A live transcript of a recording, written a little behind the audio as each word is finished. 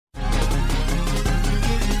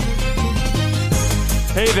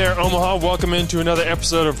Hey there, Omaha. Welcome into another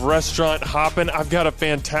episode of Restaurant Hoppin'. I've got a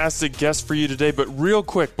fantastic guest for you today, but real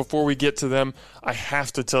quick before we get to them, I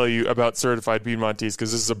have to tell you about Certified Piedmontese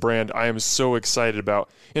because this is a brand I am so excited about.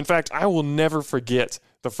 In fact, I will never forget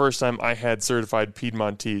the first time I had Certified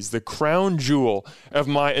Piedmontese. The crown jewel of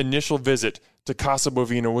my initial visit to Casa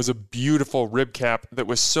Bovina was a beautiful rib cap that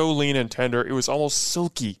was so lean and tender, it was almost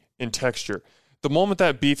silky in texture. The moment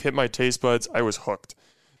that beef hit my taste buds, I was hooked.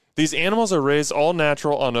 These animals are raised all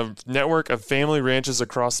natural on a network of family ranches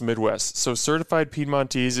across the Midwest, so Certified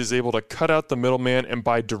Piedmontese is able to cut out the middleman and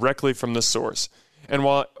buy directly from the source. And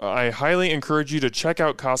while I highly encourage you to check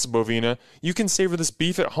out Casa Bovina, you can savor this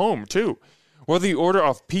beef at home, too. Whether you order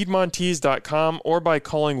off Piedmontese.com or by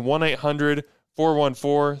calling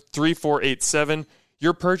 1-800-414-3487,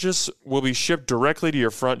 your purchase will be shipped directly to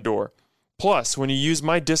your front door. Plus, when you use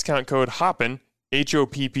my discount code HOPPEN,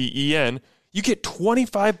 HOPPEN, you get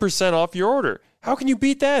 25% off your order. How can you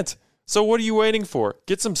beat that? So what are you waiting for?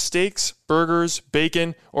 Get some steaks, burgers,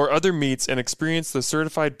 bacon, or other meats and experience the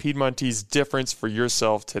Certified Piedmontese difference for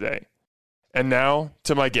yourself today. And now,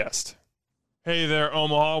 to my guest. Hey there,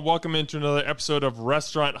 Omaha. Welcome into another episode of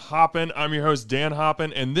Restaurant Hoppin'. I'm your host, Dan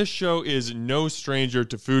Hoppin', and this show is no stranger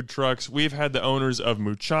to food trucks. We've had the owners of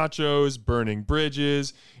Muchachos, Burning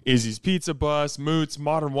Bridges, Izzy's Pizza Bus, Moots,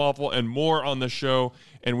 Modern Waffle, and more on the show,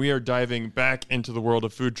 and we are diving back into the world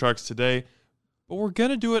of food trucks today, but we're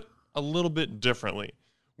going to do it a little bit differently.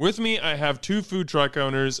 With me, I have two food truck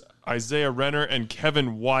owners, Isaiah Renner and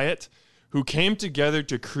Kevin Wyatt, who came together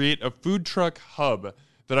to create a food truck hub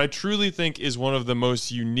that I truly think is one of the most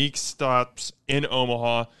unique stops in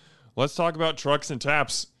Omaha. Let's talk about trucks and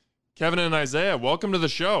taps. Kevin and Isaiah, welcome to the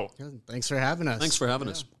show. Thanks for having us. Thanks for having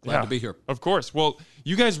us. Glad to be here. Of course. Well,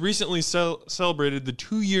 you guys recently celebrated the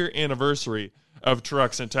 2-year anniversary of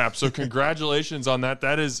Trucks and Taps, so congratulations on that.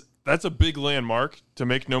 That's a big landmark, to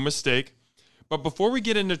make no mistake. But before we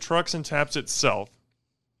get into Trucks and Taps itself,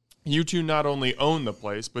 you two not only own the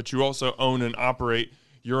place, but you also own and operate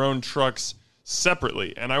your own trucks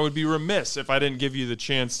separately, and I would be remiss if I didn't give you the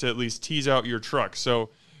chance to at least tease out your truck.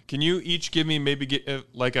 So can you each give me maybe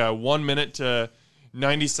like a 1 minute to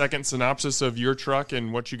 90-second synopsis of your truck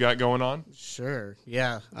and what you got going on? Sure,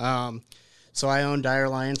 yeah. So I own Dire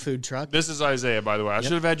Lion Food Truck. This is Isaiah, by the way. I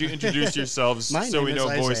should have had you introduce yourselves so we know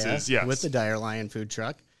Isaiah, voices. Yes. With the Dire Lion Food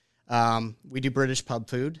Truck. We do British pub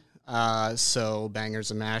food, so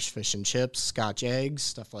bangers and mash, fish and chips, Scotch eggs,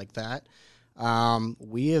 stuff like that.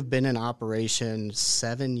 We have been in operation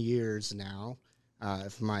 7 years now,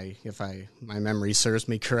 if my memory serves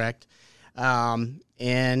me correct.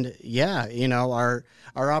 And yeah, you know, our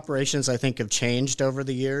operations, I think, have changed over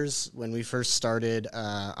the years. When we first started,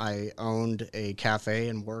 I owned a cafe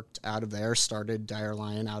and worked out of there, started Dire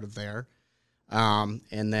Lion out of there.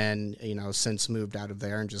 And then, you know, since moved out of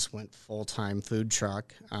there and just went full-time food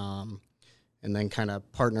truck. And then kind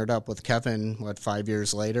of partnered up with Kevin, 5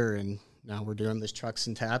 years later, and now we're doing this Trucks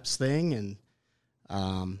and Taps thing, and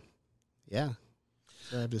yeah.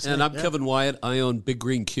 And I'm Kevin Wyatt. I own Big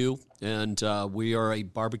Green Q, and we are a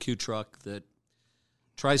barbecue truck that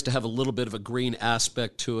tries to have a little bit of a green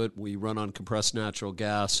aspect to it. We run on compressed natural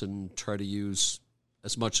gas and try to use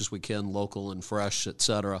as much as we can local and fresh,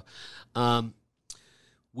 etc.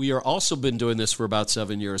 We are also been doing this for about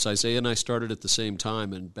 7 years. Isaiah and I started at the same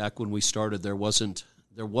time, and back when we started, there wasn't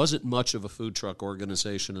much of a food truck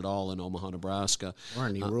organization at all in Omaha, Nebraska. Or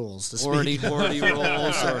any rules to speak. Or any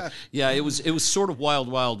rules. It was sort of wild,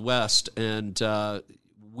 wild west, and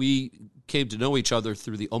we came to know each other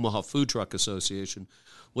through the Omaha Food Truck Association,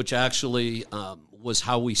 which actually was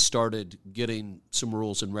how we started getting some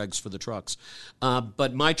rules and regs for the trucks.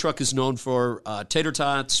 But my truck is known for tater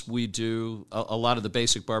tots. We do a lot of the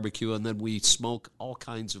basic barbecue, and then we smoke all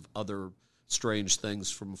kinds of other strange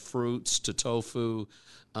things, from fruits to tofu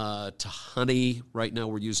to honey. Right now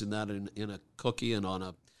we're using that in a cookie and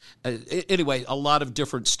on anyway, a lot of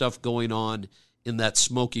different stuff going on in that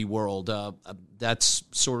smoky world. That's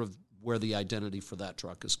sort of where the identity for that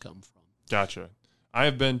truck has come from. Gotcha. I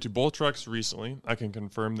have been to both trucks recently. I can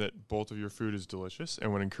confirm that both of your food is delicious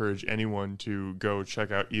and would encourage anyone to go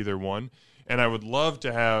check out either one. And I would love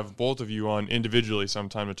to have both of you on individually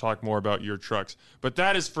sometime to talk more about your trucks. But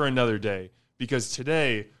that is for another day, because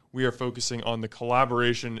today we are focusing on the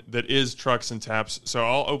collaboration that is Trucks and Taps. So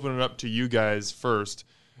I'll open it up to you guys first.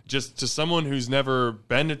 Just to someone who's never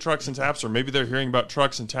been to Trucks and Taps, or maybe they're hearing about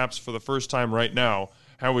Trucks and Taps for the first time right now,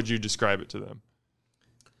 how would you describe it to them?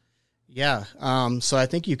 Yeah, so I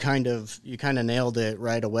think you kind of nailed it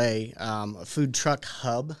right away. A food truck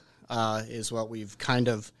hub is what we've kind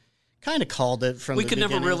of kind of called it from We the could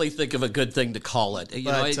beginning. never really think of a good thing to call it,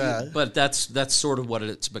 but that's sort of what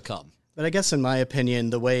it's become. But I guess, in my opinion,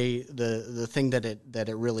 the way the thing that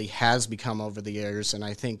it really has become over the years, and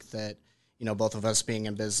I think that both of us being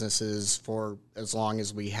in businesses for as long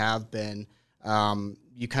as we have been,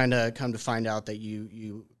 you kind of come to find out that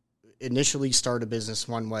you initially start a business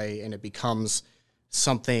one way and it becomes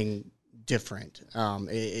something different.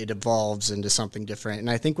 It evolves into something different, and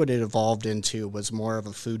I think what it evolved into was more of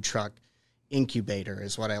a food truck incubator,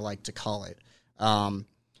 is what I like to call it.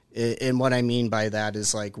 And what I mean by that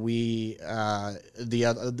is like the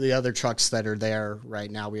other trucks that are there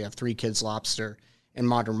right now, we have Three Kids Lobster and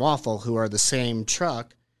Modern Waffle, who are the same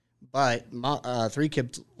truck, but Three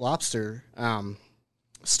Kids Lobster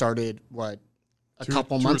started Two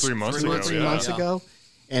or 3 months ago,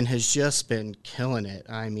 and has just been killing it.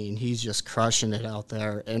 I mean, he's just crushing it out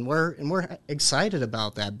there, and we're excited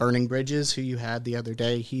about that. Burning Bridges, who you had the other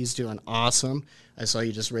day, he's doing awesome. I saw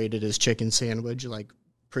you just rated his chicken sandwich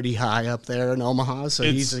pretty high up there in Omaha, so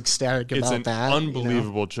he's ecstatic about that. It's an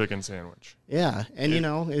unbelievable chicken sandwich. Yeah, and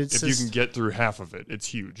if you can get through half of it, it's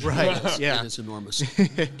huge. Right? Yeah, it is enormous.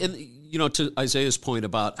 And to Isaiah's point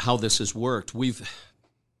about how this has worked,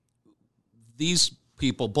 these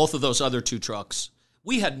people, both of those other two trucks,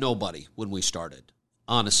 we had nobody when we started.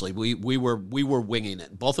 Honestly, we were winging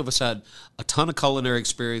it. Both of us had a ton of culinary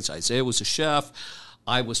experience. Isaiah was a chef.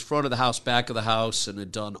 I was front of the house, back of the house, and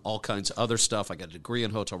had done all kinds of other stuff. I got a degree in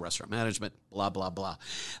hotel restaurant management, blah, blah, blah.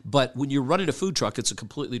 But when you're running a food truck, it's a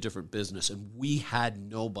completely different business, and we had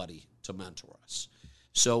nobody to mentor us.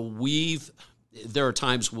 So there are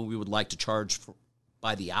times when we would like to charge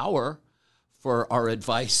by the hour for our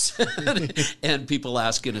advice and people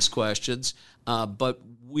asking us questions. But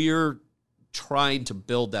we're trying to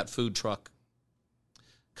build that food truck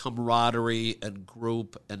camaraderie and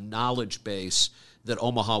group and knowledge base that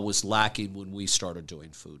Omaha was lacking when we started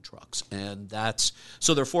doing food trucks. And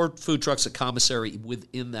so there are 4 food trucks at commissary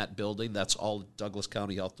within that building. That's all Douglas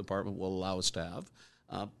County Health Department will allow us to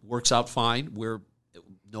have. Works out fine.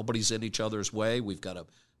 Nobody's in each other's way. We've got a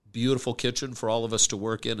beautiful kitchen for all of us to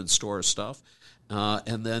work in and store our stuff.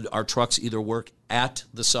 And then our trucks either work at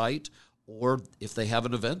the site, or if they have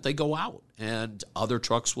an event, they go out and other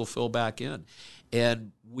trucks will fill back in.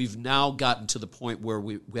 And we've now gotten to the point where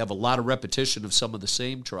we have a lot of repetition of some of the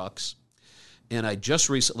same trucks. And I just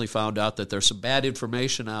recently found out that there's some bad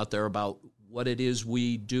information out there about what it is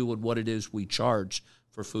we do and what it is we charge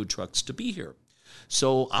for food trucks to be here.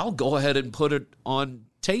 So I'll go ahead and put it on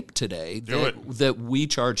tape today that we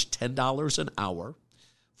charge $10 an hour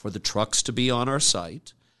for the trucks to be on our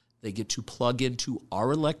site. They get to plug into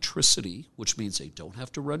our electricity, which means they don't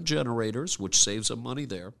have to run generators, which saves them money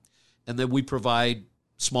there. And then we provide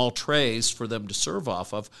small trays for them to serve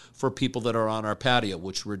off of for people that are on our patio,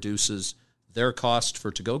 which reduces their cost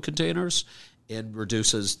for to-go containers and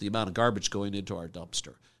reduces the amount of garbage going into our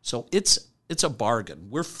dumpster. So it's a bargain.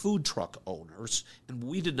 We're food truck owners, and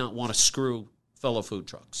we did not want to screw fellow food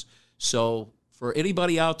trucks. So for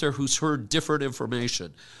anybody out there who's heard different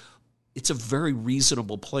information, it's a very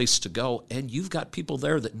reasonable place to go, and you've got people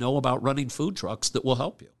there that know about running food trucks that will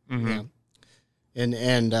help you. Mm-hmm. Yeah.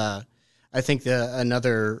 And I think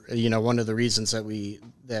another, one of the reasons that we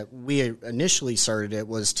initially started it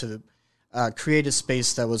was to create a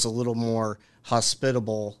space that was a little more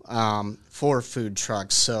hospitable for food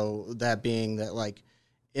trucks. So that being that,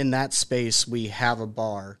 in that space, we have a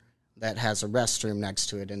bar that has a restroom next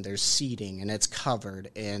to it, and there's seating, and it's covered,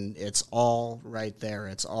 and it's all right there.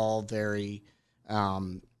 It's all very,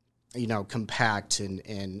 compact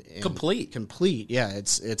and complete. Yeah,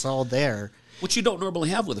 it's all there. Which you don't normally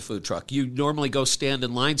have with a food truck. You normally go stand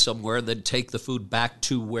in line somewhere and then take the food back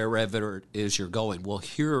to wherever it is you're going. Well,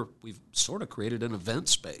 here we've sort of created an event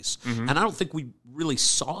space. Mm-hmm. And I don't think we really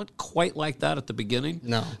saw it quite like that at the beginning.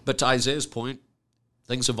 No. But to Isaiah's point,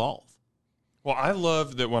 things evolve. Well, I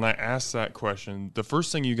love that when I asked that question, the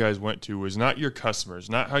first thing you guys went to was not your customers,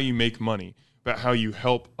 not how you make money, but how you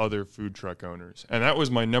help other food truck owners. And that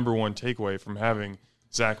was my number one takeaway from having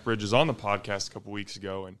Zach Bridges on the podcast a couple weeks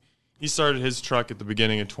ago. And he started his truck at the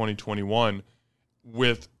beginning of 2021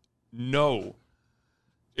 with no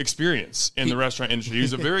experience in the restaurant industry. He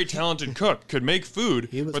was a very talented cook, could make food.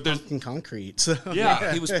 He was pumping concrete. So.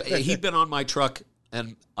 Yeah. He'd been on my truck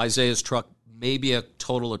and Isaiah's truck maybe a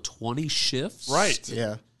total of 20 shifts. Right.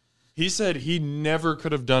 Yeah. He said he never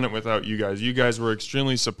could have done it without you guys. You guys were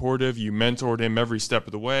extremely supportive. You mentored him every step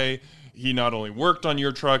of the way. He not only worked on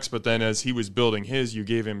your trucks, but then as he was building his, you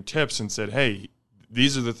gave him tips and said, hey,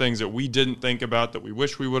 these are the things that we didn't think about that we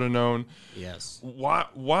wish we would have known. Yes.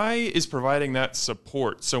 Why is providing that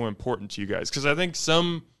support so important to you guys? Because I think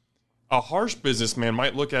some a harsh businessman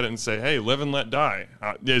might look at it and say, hey, live and let die.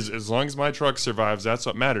 As long as my truck survives, that's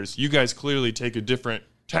what matters. You guys clearly take a different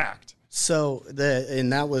tact. So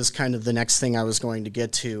and that was kind of the next thing I was going to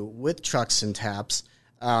get to with Trucks and Taps.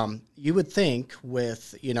 You would think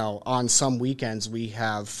with, on some weekends we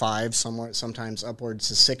have 5, sometimes upwards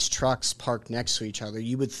to 6 trucks parked next to each other.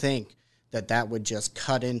 You would think that would just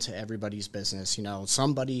cut into everybody's business.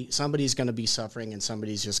 Somebody's going to be suffering and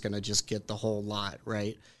somebody's just going to just get the whole lot,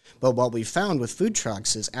 right? But what we found with food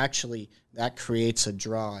trucks is actually that creates a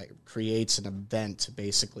draw, it creates an event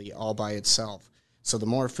basically all by itself. So the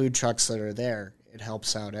more food trucks that are there, it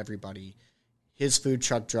helps out everybody. His food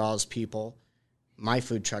truck draws people. My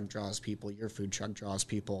food truck draws people. Your food truck draws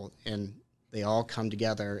people. And they all come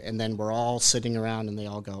together. And then we're all sitting around and they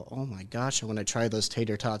all go, oh, my gosh, I want to try those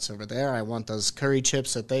tater tots over there. I want those curry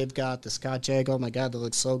chips that they've got, the Scotch egg. Oh, my God, that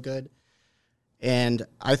looks so good. And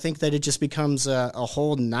I think that it just becomes a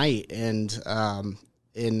whole night. And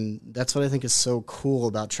that's what I think is so cool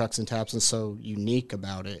about Trucks and Taps and so unique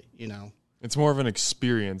about it, It's more of an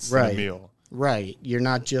experience than a meal. Right. You're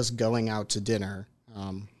not just going out to dinner.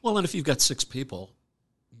 Well, and if you've got 6 people,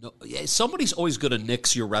 somebody's always going to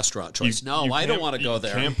nix your restaurant choice. I don't want to go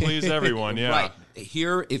there. You can't please everyone, yeah. Right.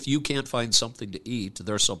 Here, if you can't find something to eat,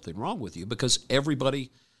 there's something wrong with you because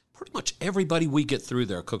pretty much everybody we get through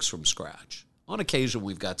there cooks from scratch. On occasion,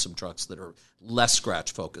 we've got some trucks that are less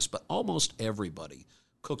scratch focused, but almost everybody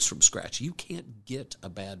cooks from scratch. You can't get a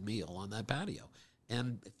bad meal on that patio.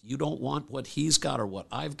 And if you don't want what he's got or what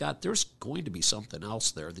I've got, there's going to be something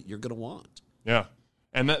else there that you're going to want. Yeah.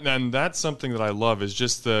 And that's something that I love is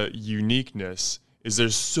just the uniqueness is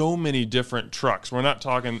there's so many different trucks. We're not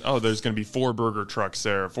talking, there's going to be 4 burger trucks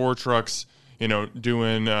there, 4 trucks,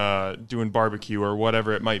 doing barbecue or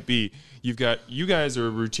whatever it might be. You guys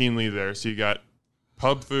are routinely there. So you got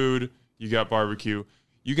pub food, you got barbecue.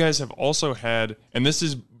 You guys have also had, and this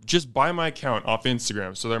is just by my count off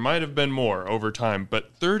Instagram, so there might have been more over time,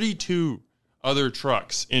 but 32 other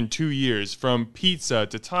trucks in 2 years, from pizza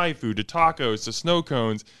to Thai food to tacos to snow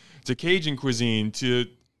cones to Cajun cuisine to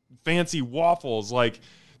fancy waffles. Like,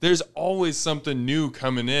 there's always something new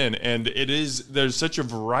coming in, and there's such a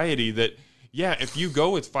variety that, yeah, if you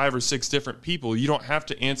go with 5 or 6 different people, you don't have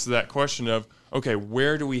to answer that question of, okay,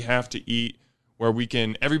 where do we have to eat where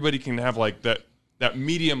everybody can have like that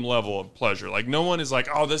medium level of pleasure. Like, no one is like,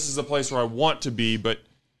 oh, this is the place where I want to be, but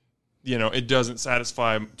it doesn't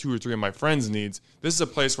satisfy 2 or 3 of my friends' needs. This is a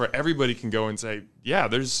place where everybody can go and say, yeah,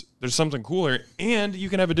 there's something cooler, and you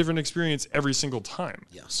can have a different experience every single time.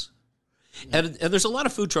 Yes. And there's a lot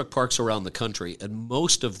of food truck parks around the country, and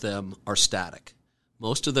most of them are static.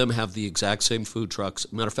 Most of them have the exact same food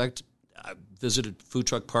trucks. Matter of fact, I visited food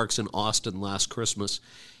truck parks in Austin last Christmas,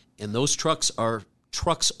 and those trucks are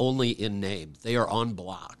trucks only in name. They are on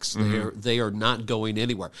blocks. Mm-hmm. They are not going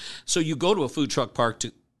anywhere. So you go to a food truck park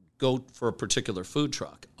to go for a particular food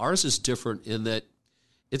truck. Ours is different in that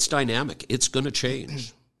it's dynamic. It's going to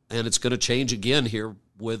change. And it's going to change again here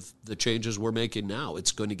with the changes we're making now.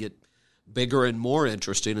 It's going to get bigger and more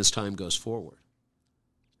interesting as time goes forward.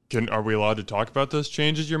 Are we allowed to talk about those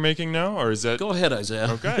changes you're making now, or is that? Go ahead, Isaiah.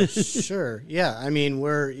 Okay. Sure. Yeah. I mean,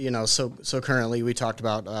 we're so currently we talked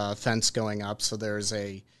about fence going up. So there's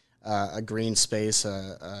a green space,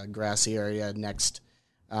 a grassy area next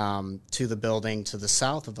to the building to the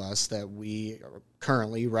south of us that we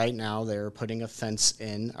currently right now they're putting a fence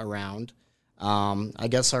in around. I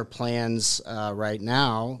guess our plans right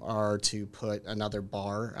now are to put another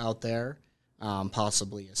bar out there.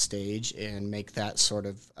 Possibly a stage, and make that sort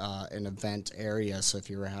of an event area. So if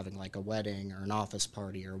you were having like a wedding or an office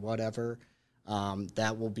party or whatever,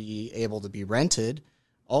 that will be able to be rented.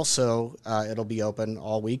 Also, it'll be open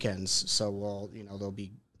all weekends. So there'll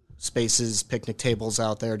be spaces, picnic tables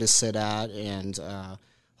out there to sit at, and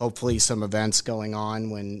hopefully some events going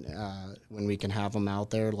on when we can have them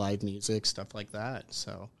out there, live music, stuff like that.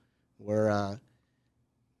 So we're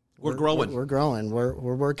growing. We're growing.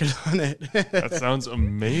 We're working on it. That sounds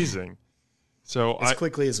amazing. So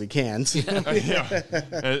quickly as we can. Yeah,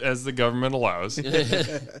 as the government allows.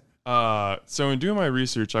 So in doing my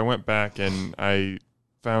research, I went back and I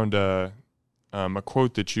found a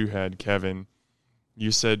quote that you had, Kevin.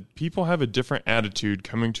 You said, people have a different attitude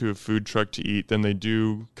coming to a food truck to eat than they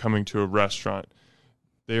do coming to a restaurant.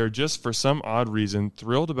 They are just, for some odd reason,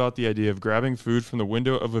 thrilled about the idea of grabbing food from the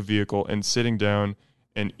window of a vehicle and sitting down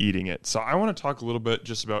and eating it. So I want to talk a little bit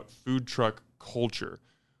just about food truck culture.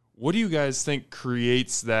 What do you guys think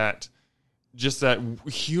creates that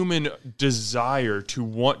human desire to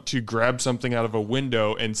want to grab something out of a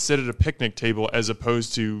window and sit at a picnic table as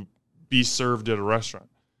opposed to be served at a restaurant?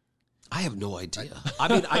 I have no idea. I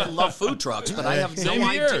mean, I love food trucks, but I have no Same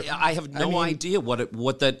here. idea. I have no idea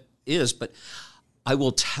what that is. But I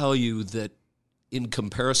will tell you that in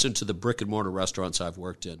comparison to the brick and mortar restaurants I've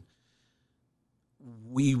worked in,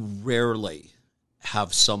 we rarely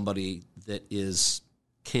have somebody that is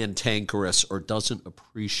cantankerous or doesn't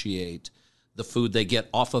appreciate the food they get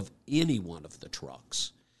off of any one of the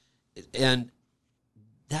trucks. And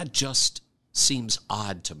that just seems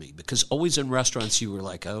odd to me, because always in restaurants you were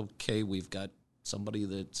like, okay, we've got somebody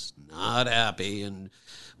that's not happy and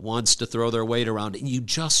wants to throw their weight around, and you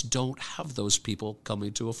just don't have those people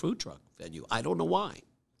coming to a food truck venue. I don't know why.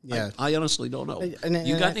 Yeah. I honestly don't know. And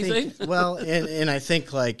You got I anything? Think, well, and I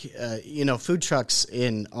think like, food trucks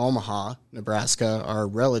in Omaha, Nebraska are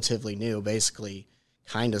relatively new, basically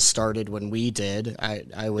kind of started when we did.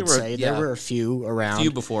 I would say there were a few around. A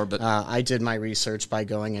few before, but I did my research by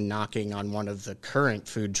going and knocking on one of the current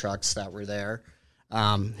food trucks that were there.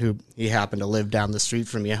 Who he happened to live down the street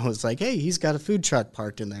from me. I was like, hey, he's got a food truck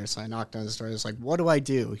parked in there. So I knocked on his door. I was like, what do I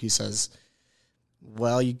do? He says,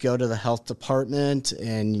 well, you go to the health department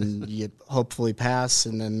and you hopefully pass,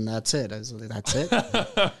 and then that's it. I was like, that's it?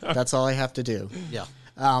 That's all I have to do. yeah.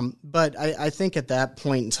 But I think at that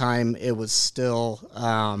point in time, it was still,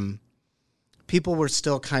 people were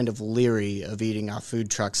still kind of leery of eating off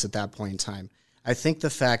food trucks at that point in time. I think the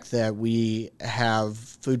fact that we have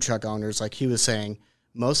food truck owners, like he was saying,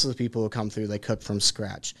 most of the people who come through, they cook from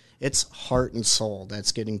scratch. It's heart and soul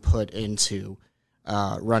that's getting put into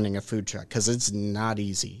running a food truck, because it's not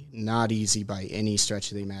easy by any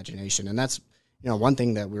stretch of the imagination. And that's, one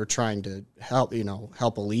thing that we're trying to help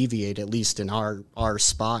alleviate, at least in our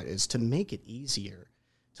spot, is to make it easier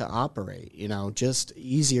to operate, just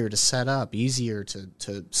easier to set up, easier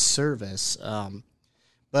to service.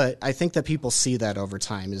 But I think that people see that over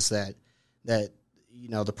time, is that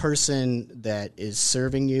the person that is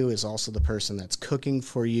serving you is also the person that's cooking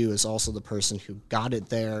for you, is also the person who got it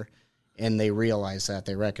there. And they realize that,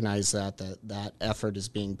 they recognize that effort is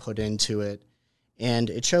being put into it, and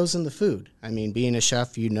it shows in the food. I mean, being a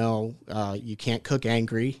chef, you can't cook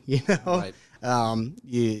angry, Right.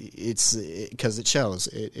 It's because it shows.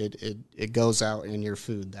 It goes out in your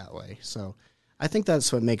food that way. So I think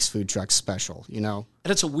that's what makes food trucks special, And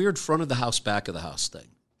it's a weird front of the house, back of the house thing.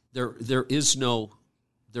 There's no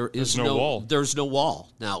wall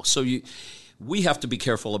now. So we have to be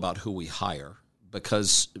careful about who we hire,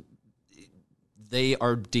 because they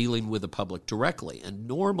are dealing with the public directly. And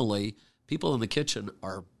normally people in the kitchen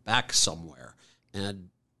are back somewhere, and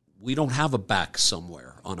we don't have a back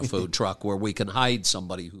somewhere on a food truck where we can hide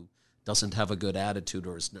somebody who doesn't have a good attitude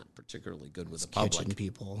or is not particularly good with the public. Kitchen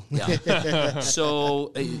people. Yeah.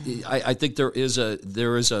 So I think there is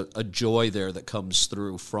a joy there that comes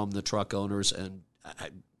through from the truck owners, and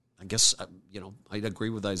I guess I'd agree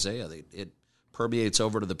with Isaiah. It permeates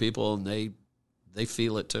over to the people, and they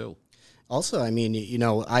feel it too. Also, I mean,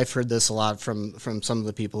 I've heard this a lot from some of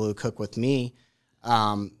the people who cook with me.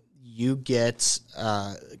 You get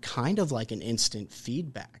kind of like an instant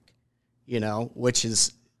feedback, which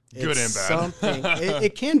is good and bad. Something.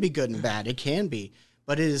 It can be good and bad. It can be,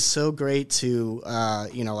 but it is so great to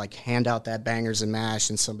like hand out that bangers and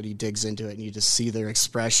mash, and somebody digs into it, and you just see their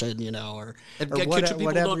expression, or kitchen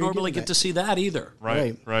people don't normally get to see that either.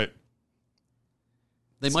 Right.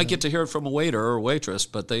 They might get to hear it from a waiter or a waitress,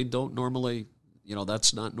 but they don't normally,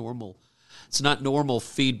 that's not normal. It's not normal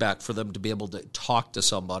feedback for them to be able to talk to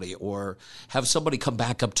somebody or have somebody come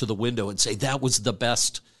back up to the window and say, that was the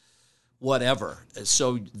best whatever.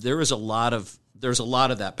 So there's a lot of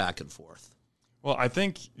that back and forth. Well, I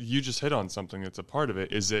think you just hit on something that's a part of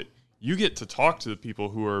it, is that you get to talk to the people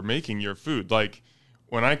who are making your food. Like,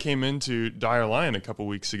 when I came into Dire Lion a couple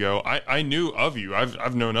weeks ago, I knew of you.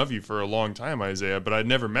 I've known of you for a long time, Isaiah, but I'd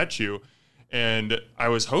never met you. And I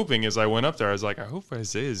was hoping, as I went up there, I was like, I hope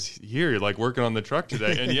Isaiah's here, like working on the truck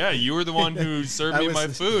today. And yeah, you were the one who served me my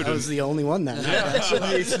food. I was the only one that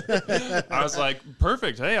night. I was like,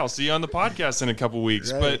 perfect. Hey, I'll see you on the podcast in a couple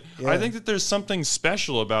weeks. Right, But I think that there's something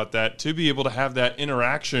special about that, to be able to have that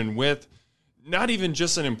interaction with not even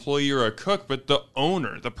just an employee or a cook, but the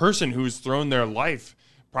owner, the person who's thrown their life,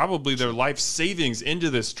 probably their life savings, into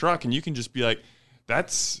this truck. And you can just be like,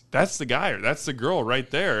 that's the guy or that's the girl right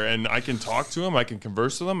there. And I can talk to them. I can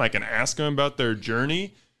converse with them. I can ask them about their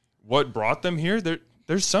journey, what brought them here.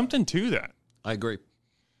 There's something to that. I agree.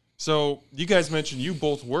 So you guys mentioned you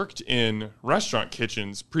both worked in restaurant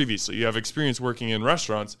kitchens previously. You have experience working in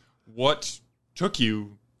restaurants. What took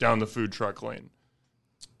you down the food truck lane?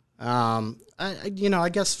 I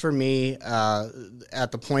guess for me,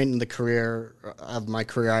 at the point in the career of my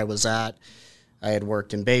career I was at, I had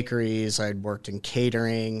worked in bakeries. I had worked in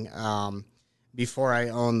catering. Before I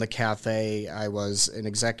owned the cafe, I was an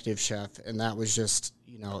executive chef, and that was just,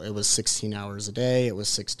 it was 16 hours a day. It was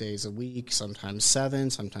 6 days a week, sometimes 7,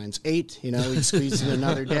 sometimes 8. We'd squeeze in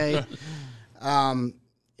another day. And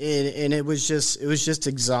it was just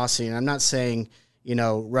exhausting. I'm not saying,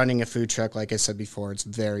 running a food truck, like I said before, it's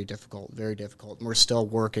very difficult, very difficult. And we're still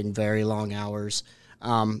working very long hours.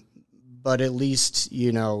 But at least,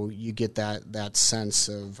 you get that sense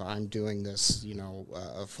of I'm doing this,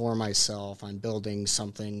 for myself. I'm building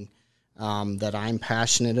something that I'm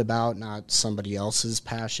passionate about, not somebody else's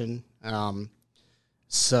passion.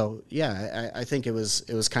 So, yeah, I think it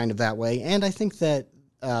was kind of that way. And I think that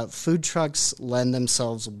food trucks lend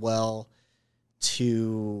themselves well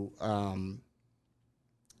to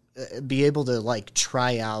be able to,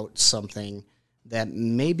 try out something that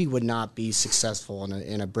maybe would not be successful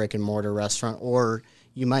in a brick and mortar restaurant, or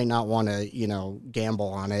you might not want to, gamble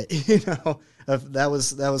on it. That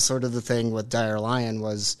was sort of the thing with Dire Lion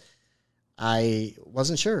was I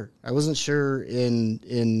wasn't sure. I wasn't sure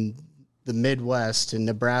in the Midwest, in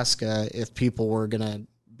Nebraska, if people were going to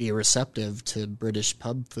be receptive to British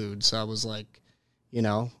pub food. So I was like,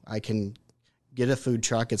 I can get a food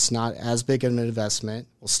truck. It's not as big of an investment.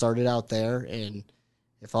 We'll start it out there, and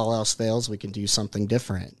if all else fails, we can do something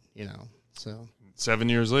different, so. 7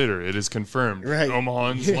 years later, it is confirmed. Right.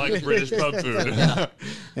 Omahans like British pub food. Yeah.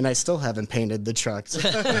 And I still haven't painted the trucks.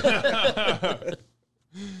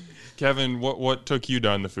 Kevin, what took you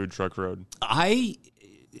down the food truck road? I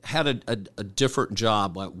had a different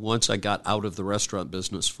job once I got out of the restaurant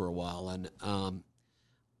business for a while, and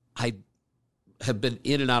I have been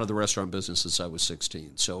in and out of the restaurant business since I was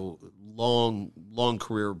 16, so long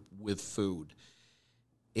career with food.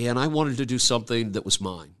 And I wanted to do something that was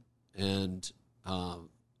mine, and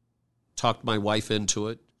talked my wife into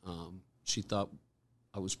it. She thought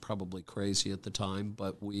I was probably crazy at the time,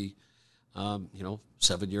 but we,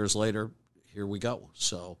 7 years later, here we go.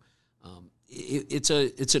 So it's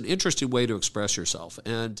an interesting way to express yourself,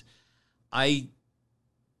 and I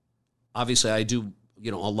do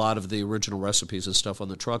a lot of the original recipes and stuff on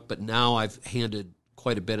the truck, but now I've handed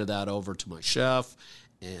quite a bit of that over to my chef.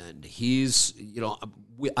 And he's,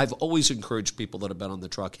 I've always encouraged people that have been on the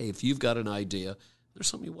truck, hey, if you've got an idea, there's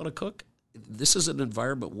something you want to cook, this is an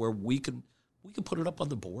environment where we can put it up on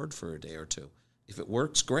the board for a day or two. If it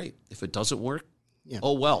works, great. If it doesn't work,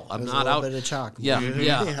 oh well. I'm not out. Bit of chalk. Yeah.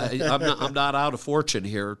 I'm not out of fortune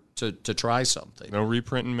here to try something. No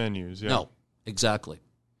reprinting menus. Yeah. No, exactly.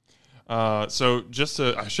 So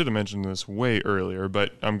I should have mentioned this way earlier,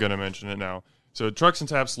 but I'm going to mention it now. So Trucks and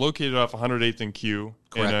Taps located off 108th and Q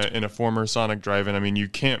in a former Sonic drive-in. I mean, you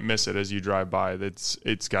can't miss it as you drive by.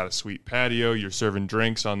 It's got a sweet patio. You're serving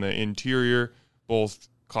drinks on the interior, both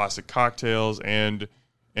classic cocktails and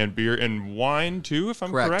beer and wine too, if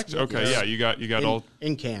I'm correct. Okay, yes. Yeah, you got all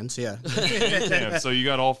in cans, yeah. In cans. So you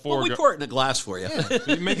got all four. Well, we pour it in a glass for you.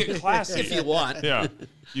 You make it classy if you want. Yeah,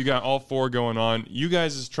 you got all four going on. You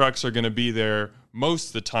guys' trucks are going to be there most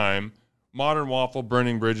of the time. Modern Waffle,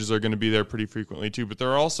 Burning Bridges are going to be there pretty frequently too, but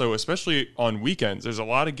there are also, especially on weekends, there's a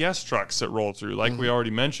lot of guest trucks that roll through, like we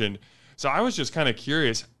already mentioned. So I was just kind of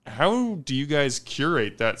curious, how do you guys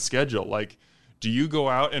curate that schedule? Like, do you go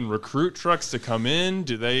out and recruit trucks to come in?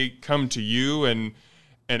 Do they come to you and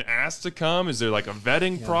ask to come? Is there like a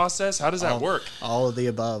vetting process? How does that work? All of the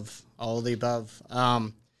above.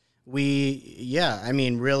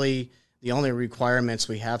 Really, the only requirements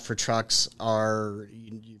we have for trucks are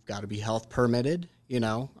you've got to be health permitted, you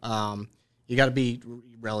got to be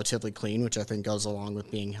relatively clean, which I think goes along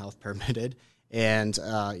with being health permitted. And,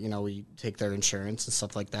 we take their insurance and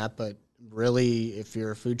stuff like that. But really, if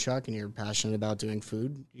you're a food truck and you're passionate about doing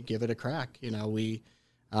food, you give it a crack. We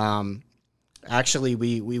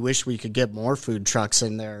wish we could get more food trucks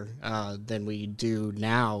in there than we do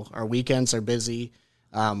now. Our weekends are busy.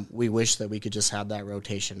 We wish that we could just have that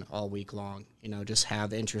rotation all week long, just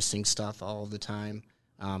have interesting stuff all the time,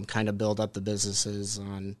 kind of build up the businesses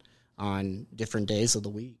on different days of the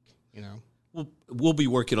week, We'll be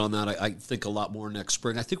working on that, I think, a lot more next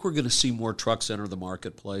spring. I think we're going to see more trucks enter the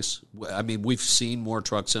marketplace. I mean, we've seen more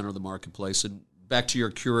trucks enter the marketplace. And back to your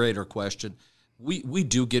curator question, we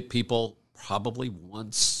do get people probably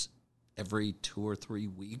once every 2 or 3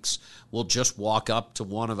 weeks. We'll just walk up to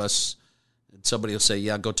one of us, and somebody will say,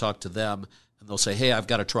 yeah, go talk to them. And they'll say, hey, I've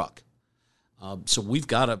got a truck. So we've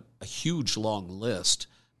got a huge, long list.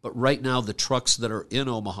 But right now, the trucks that are in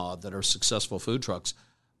Omaha that are successful food trucks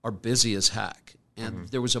are busy as heck. And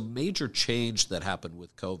there was a major change that happened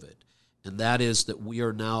with COVID, and that is that we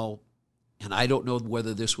are now and I don't know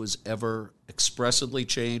whether this was ever expressly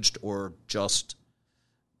changed or just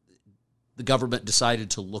the government decided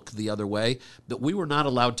to look the other way, but we were not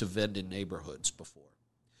allowed to vend in neighborhoods before.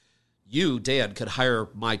 You, Dan, could hire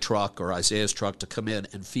my truck or Isaiah's truck to come in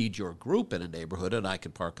and feed your group in a neighborhood, and I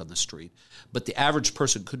could park on the street. But the average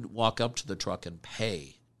person couldn't walk up to the truck and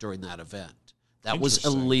pay during that event. That was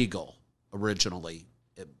illegal originally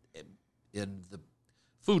in the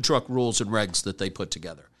food truck rules and regs that they put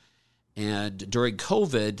together. And during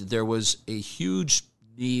COVID, there was a huge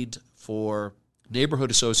need for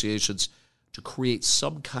neighborhood associations to create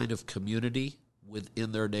some kind of community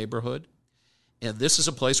within their neighborhood. And this is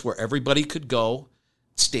a place where everybody could go,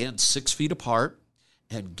 stand 6 feet apart,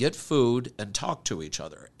 and get food and talk to each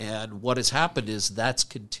other. And what has happened is that's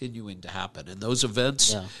continuing to happen. And those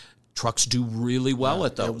events, trucks do really well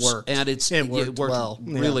at those. It worked. And it worked well.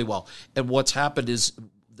 really well. And what's happened is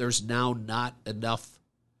there's now not enough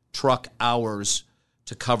truck hours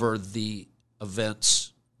to cover the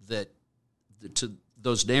events to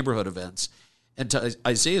those neighborhood events. And to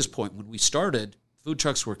Isaiah's point, when we started, food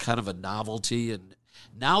trucks were kind of a novelty, and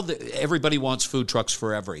now everybody wants food trucks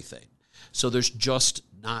for everything. So there's just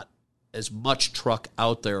not as much truck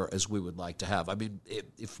out there as we would like to have. I mean,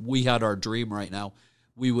 if we had our dream right now,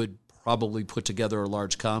 we would probably put together a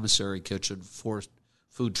large commissary kitchen for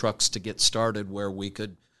food trucks to get started, where we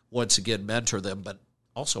could once again mentor them, but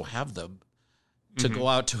also have them to go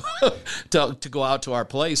out to go out to our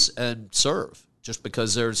place and serve. Just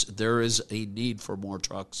because there is a need for more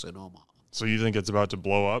trucks in Omaha. So you think it's about to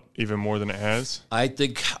blow up even more than it has? I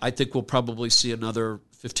think we'll probably see another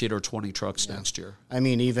 15 or 20 trucks next year. I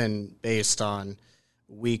mean, even based on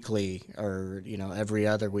weekly or, every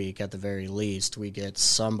other week at the very least, we get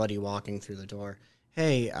somebody walking through the door.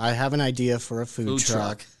 Hey, I have an idea for a food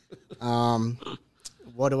truck.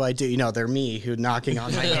 What do I do? They're me who knocking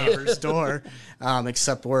on my neighbor's door,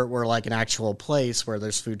 except we're like an actual place where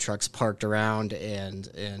there's food trucks parked around,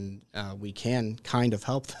 and we can kind of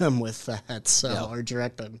help them with that, or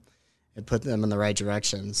direct them and put them in the right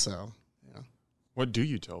direction. So, What do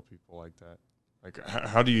you tell people like that? Like,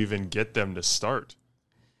 how do you even get them to start?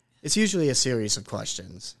 It's usually a series of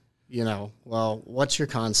questions. Well, what's your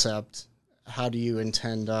concept? How do you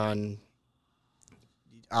intend on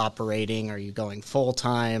operating? Are you going full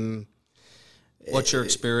time? What's your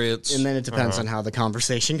experience? And then it depends on how the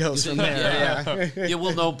conversation goes from there. You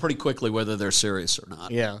will know pretty quickly whether they're serious or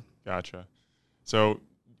not. Yeah. Gotcha. So,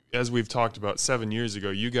 as we've talked about 7 years ago,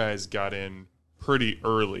 you guys got in pretty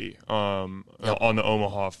early on the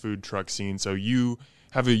Omaha food truck scene. So you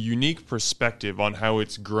have a unique perspective on how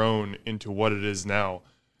it's grown into what it is now.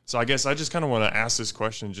 So I guess I just kind of want to ask this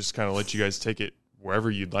question, just kind of let you guys take it wherever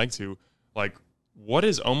you'd like to. Like, what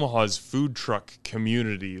is Omaha's food truck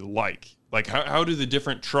community like? Like, how do the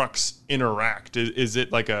different trucks interact? Is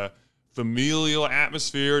it like a familial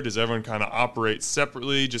atmosphere? Does everyone kind of operate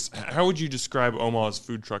separately? Just how would you describe Omaha's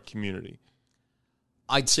food truck community?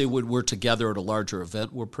 I'd say when we're together at a larger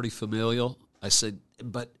event, we're pretty familial.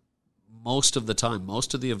 But most of the time,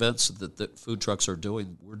 most of the events that food trucks are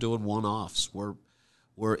doing, we're doing one-offs.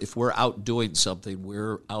 If we're out doing something,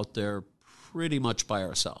 we're out there pretty much by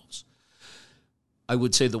ourselves. I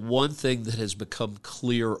would say the one thing that has become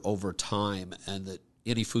clear over time, and that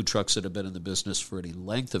any food trucks that have been in the business for any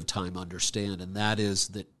length of time understand, and that is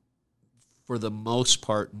that for the most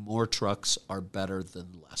part, more trucks are better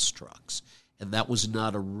than less trucks. And that was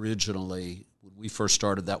not originally, when we first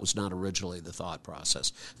started, that was not originally the thought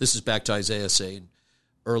process. This is back to Isaiah saying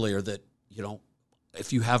earlier that,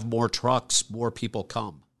 if you have more trucks, more people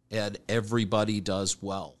come, and everybody does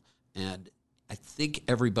well. And I think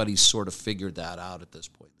everybody's sort of figured that out at this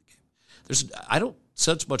point in the game. I don't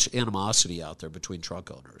sense much animosity out there between truck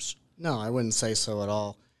owners. No, I wouldn't say so at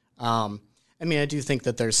all. I do think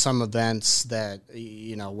that there's some events that,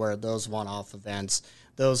 where those one-off events,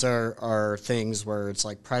 those are things where it's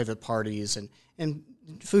like private parties, and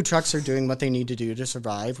food trucks are doing what they need to do to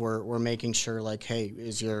survive. We're making sure, like, hey,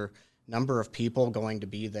 is your number of people going to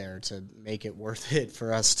be there to make it worth it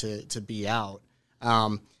for us to be out?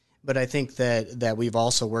 But I think that we've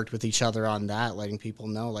also worked with each other on that, letting people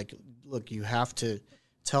know, like, look, you have to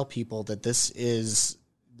tell people that this is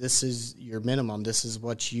your minimum. This is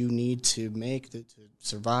what you need to make to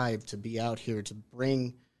survive, to be out here, to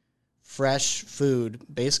bring fresh food,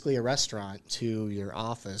 basically a restaurant, to your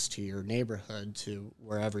office, to your neighborhood, to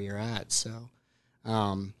wherever you're at. So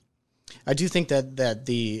I do think that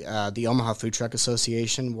the Omaha Food Truck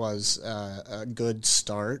Association was a good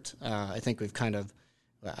start. I think we've kind of,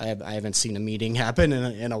 I haven't seen a meeting happen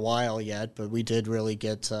in a while yet, but we did really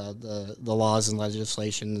get the laws and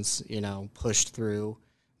legislations, pushed through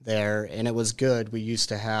there, and it was good. We used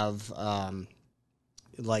to have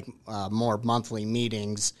more monthly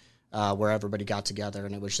meetings where everybody got together,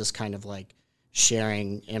 and it was just kind of like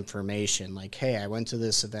sharing information, like, hey, I went to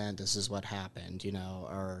this event, this is what happened,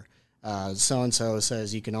 or so-and-so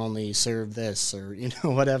says you can only serve this, or,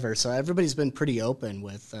 whatever. So everybody's been pretty open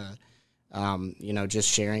with, just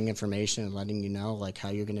sharing information and letting you know, like, how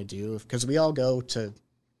you're going to do, because we all go to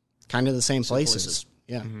kind of the same places.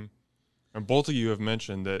 Yeah. Mm-hmm. And both of you have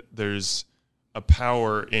mentioned that there's a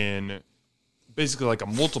power in, basically like a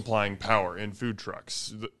multiplying power in food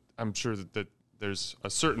trucks. I'm sure that there's a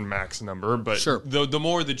certain max number, but sure. the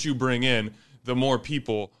more that you bring in, the more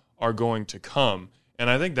people are going to come. And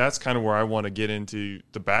I think that's kind of where I want to get into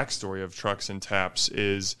the backstory of Trucks and Taps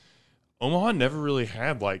is Omaha never really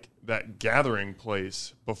had like that gathering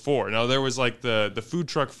place before. Now there was like the Food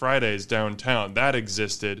Truck Fridays downtown that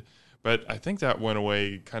existed, but I think that went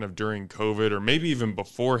away kind of during COVID or maybe even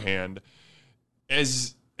beforehand.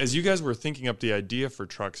 As you guys were thinking up the idea for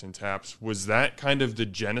Trucks and Taps, was that kind of the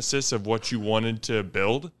genesis of what you wanted to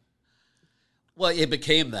build? Well, it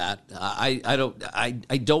became that.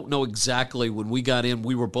 I don't know exactly when we got in.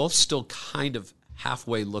 We were both still kind of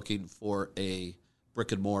halfway looking for a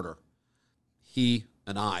brick and mortar. He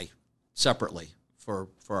and I separately for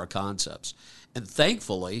our concepts. And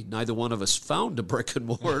thankfully, neither one of us found a brick and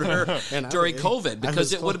mortar during COVID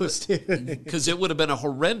because it would have been a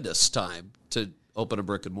horrendous time to open a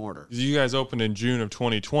brick and mortar. You guys opened in June of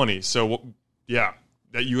 2020, so yeah,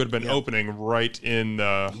 that you would have been opening right in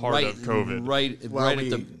the heart of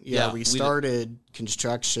COVID. We started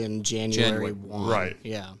construction January 1. Right.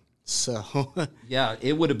 Yeah. So yeah,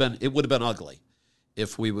 it would have been ugly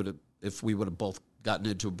if we would have both gotten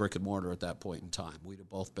into a brick and mortar at that point in time. We'd have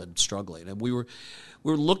both been struggling, and we were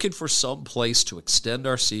looking for some place to extend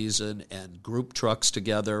our season and group trucks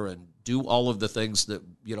together and do all of the things that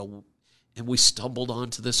and we stumbled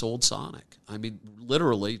onto this old Sonic. I mean,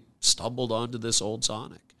 literally stumbled onto this old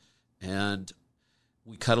Sonic, and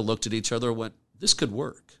we kind of looked at each other and went, "This could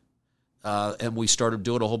work." And we started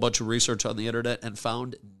doing a whole bunch of research on the internet and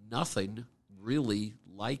found nothing really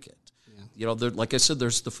like it. Like I said,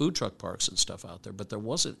 there's the food truck parks and stuff out there, but there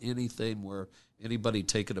wasn't anything where anybody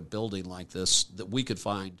taken a building like this that we could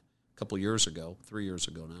find a couple years ago, 3 years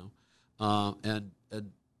ago now, and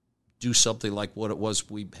do something like what it was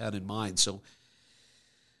we had in mind. So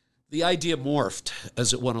the idea morphed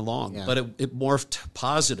as it went along, but it morphed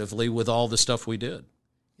positively with all the stuff we did.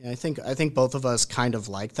 Yeah, I think both of us kind of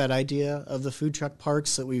like that idea of the food truck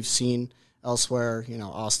parks that we've seen elsewhere.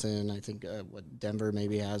 Austin, I think Denver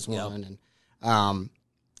maybe has one,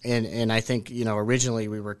 and I think originally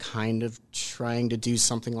we were kind of trying to do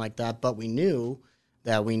something like that, but we knew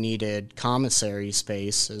that we needed commissary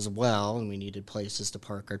space as well, and we needed places to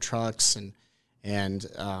park our trucks, and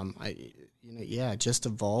it just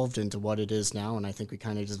evolved into what it is now, and I think we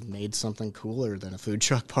kind of just made something cooler than a food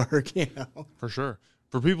truck park, For sure.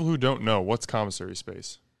 For people who don't know, what's commissary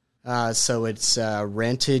space? So it's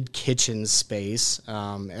rented kitchen space.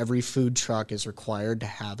 Every food truck is required to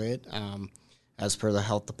have it as per the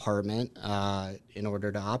health department in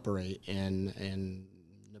order to operate in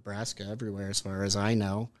Nebraska, everywhere as far as I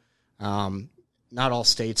know. Not all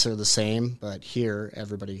states are the same, but here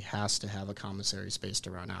everybody has to have a commissary space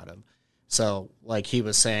to run out of. So like he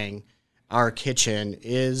was saying, our kitchen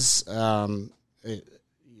is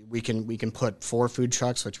we can put 4 food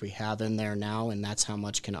trucks, which we have in there now, and that's how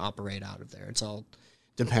much can operate out of there. It's all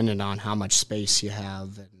dependent on how much space you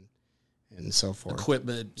have and so forth.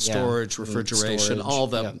 Equipment, storage, refrigeration,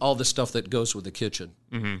 storage, all the stuff that goes with the kitchen.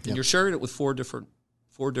 Mm-hmm. And you're sharing it with four different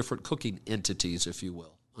cooking entities, if you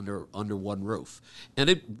will, under one roof. And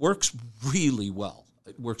it works really well.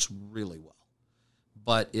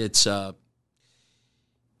 But it's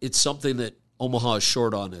something that Omaha is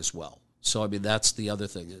short on as well. So, I mean, that's the other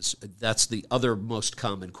thing that's the other most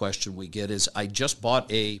common question we get is, I just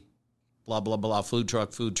bought a blah, blah, blah, food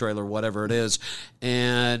truck, food trailer, whatever it is,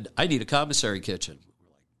 and I need a commissary kitchen.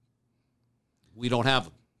 We're like, we don't have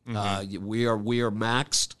them. Mm-hmm. We are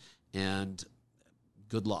maxed, and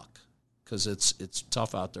good luck, because it's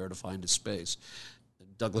tough out there to find a space.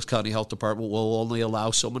 Douglas County Health Department will only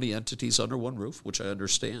allow so many entities under one roof, which I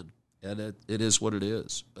understand, and it is what it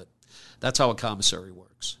is. But that's how a commissary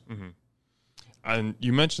works. Mm-hmm. And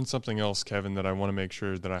you mentioned something else, Kevin, that I want to make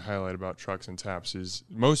sure that I highlight about Trucks and Taps is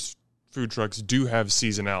most food trucks do have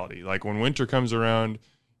seasonality. Like when winter comes around,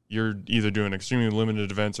 you're either doing extremely limited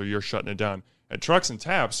events or you're shutting it down. At Trucks and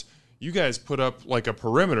Taps, you guys put up like a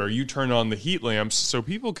perimeter. You turn on the heat lamps so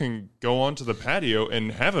people can go onto the patio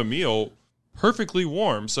and have a meal perfectly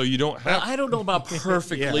warm, so you don't have. I don't know about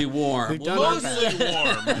perfectly warm. We've done our Mostly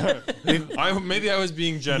warm. Maybe I was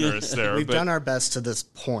being generous there. We've but done our best to this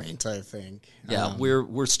point, I think. Yeah,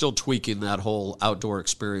 we're still tweaking that whole outdoor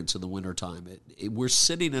experience in the wintertime. We're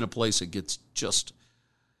sitting in a place that gets just,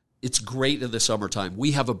 it's great in the summertime.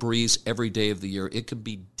 We have a breeze every day of the year. It can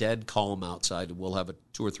be dead calm outside, and we'll have a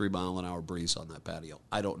 2 or 3 mile an hour breeze on that patio.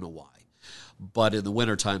 I don't know why. But in the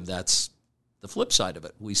wintertime, that's the flip side of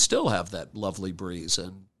it. We still have that lovely breeze,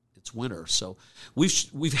 and it's winter. So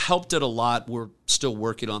we've helped it a lot. We're still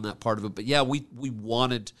working on that part of it. But, yeah, we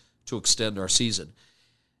wanted to extend our season.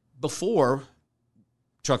 Before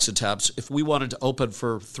Trucks and Taps, if we wanted to open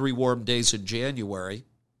for 3 warm days in January,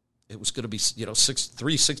 it was going to be 3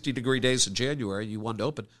 60-degree days in January. You wanted to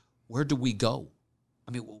open. Where do we go?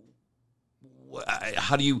 I mean,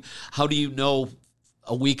 how do you know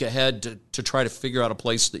a week ahead to try to figure out a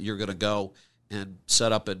place that you're going to go and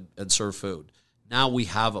set up and serve food? Now we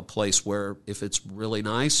have a place where if it's really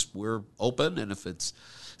nice, we're open, and if it's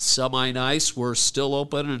semi-nice, we're still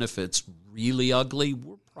open, and if it's really ugly,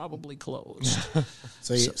 we're probably closed.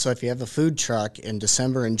 So if you have a food truck in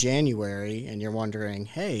December and January and you're wondering,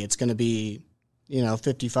 hey, it's going to be,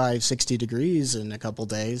 55, 60 degrees in a couple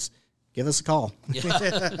days, give us a call.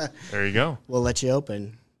 Yeah. There you go. We'll let you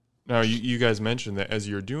open. Now, you guys mentioned that as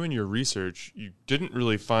you're doing your research, you didn't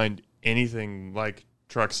really find anything like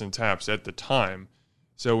Trucks and Taps at the time.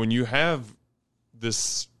 So when you have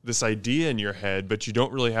this idea in your head, but you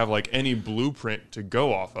don't really have like any blueprint to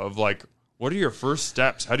go off of, like, what are your first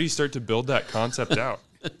steps? How do you start to build that concept out?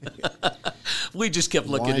 We just kept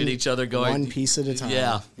looking at each other going, one piece at a time.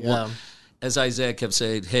 Yeah. Yeah. As Isaiah kept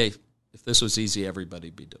saying, hey, if this was easy,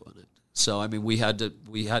 everybody'd be doing it. So, I mean, we had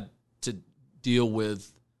to deal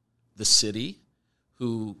with the city,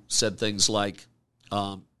 who said things like,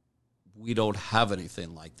 we don't have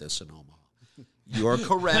anything like this in Omaha. You're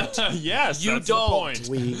correct. Yes, you that's don't. the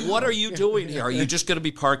point. What are you doing here? Are you just going to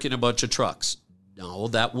be parking a bunch of trucks? No,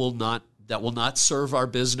 that will not serve our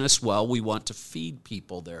business well. We want to feed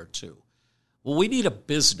people there too. Well, we need a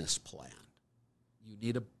business plan. You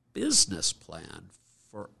need a business plan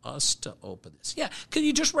for us to open this. Yeah, can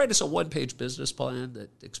you just write us a one-page business plan that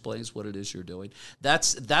explains what it is you're doing?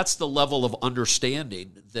 That's the level of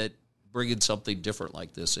understanding that bringing something different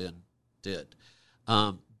like this in did.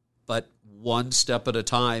 But one step at a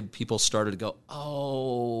time, people started to go,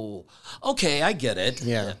 oh, okay, I get it.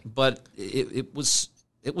 Yeah. But it was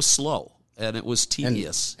slow, and it was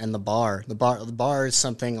tedious. And the bar is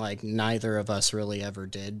something like neither of us really ever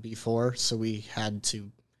did before. So we had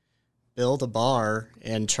to build a bar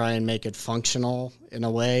and try and make it functional in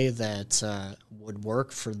a way that would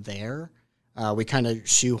work for there. We kind of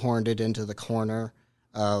shoehorned it into the corner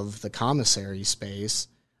of the commissary space.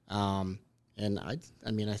 And I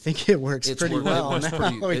think it works pretty well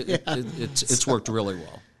now. It's worked really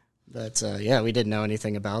well. But we didn't know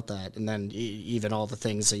anything about that. And then even all the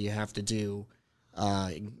things that you have to do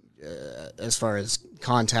as far as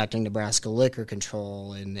contacting Nebraska Liquor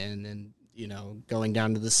Control and going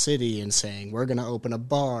down to the city and saying, we're going to open a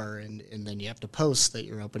bar. And then you have to post that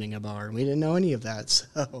you're opening a bar. And we didn't know any of that.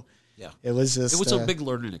 So yeah, it was a big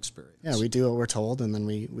learning experience. Yeah, we do what we're told, and then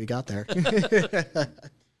we got there.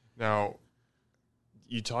 Now,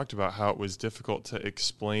 you talked about how it was difficult to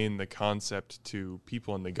explain the concept to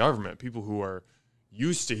people in the government, people who are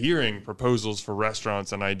used to hearing proposals for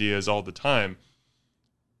restaurants and ideas all the time.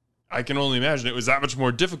 I can only imagine it was that much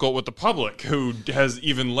more difficult with the public, who has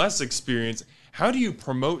even less experience. How do you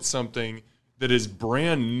promote something that is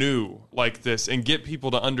brand new like this and get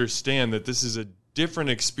people to understand that this is a different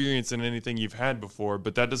experience than anything you've had before,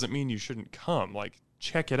 but that doesn't mean you shouldn't come? Like,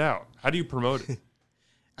 check it out. How do you promote it?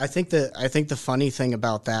 I think the funny thing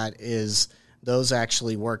about that is those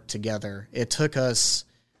actually work together. It took us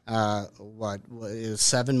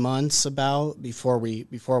 7 months about before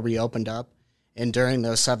we opened up, and during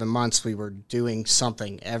those 7 months we were doing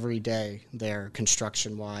something every day there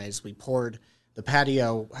construction wise. We poured the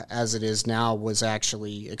patio as it is now was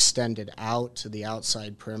actually extended out to the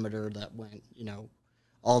outside perimeter that went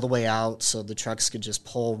all the way out so the trucks could just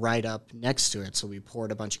pull right up next to it. So we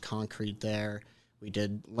poured a bunch of concrete there. We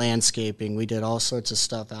did landscaping. We did all sorts of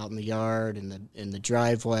stuff out in the yard, in the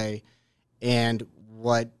driveway. And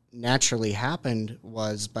what naturally happened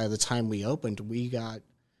was by the time we opened, we got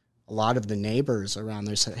a lot of the neighbors around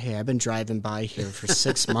there said, hey, I've been driving by here for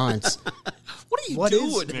 6 months. What are you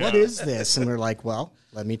doing? What is this? And we're like, well,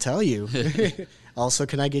 let me tell you. Also,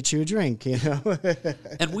 can I get you a drink?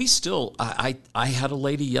 And we still, I had a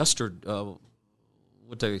lady yesterday,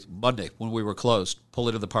 what day? Monday, when we were closed, pull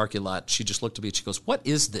into the parking lot. She just looked at me and she goes, what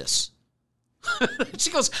is this?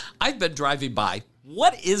 She goes, I've been driving by.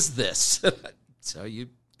 What is this? So you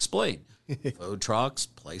explain. Food trucks,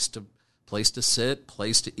 place to sit,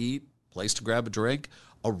 place to eat, place to grab a drink,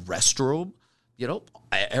 a restroom,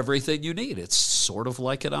 everything you need. It's sort of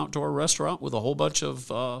like an outdoor restaurant with a whole bunch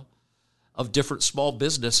of different small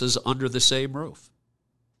businesses under the same roof.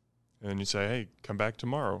 And you say, hey, come back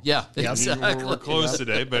tomorrow. Yeah, exactly. We're closed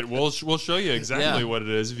today, but we'll show you exactly what it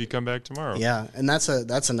is if you come back tomorrow. Yeah, and that's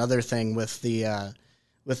another thing with the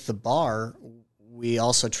bar. We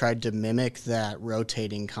also tried to mimic that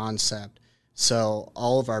rotating concept. So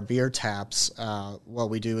all of our beer taps, what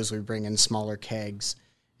we do is we bring in smaller kegs,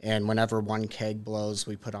 and whenever one keg blows,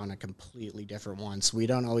 we put on a completely different one. So we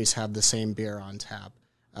don't always have the same beer on tap.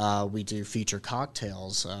 We do feature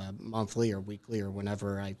cocktails monthly or weekly or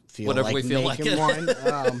whenever I feel like making one.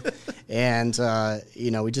 And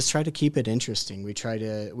we just try to keep it interesting. We tried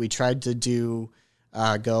to do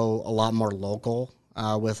go a lot more local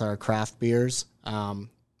with our craft beers. That's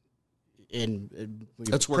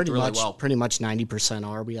worked really well. Pretty much 90%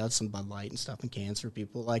 are. We have some Bud Light and stuff in cans for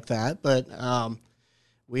people like that, but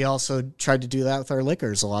we also tried to do that with our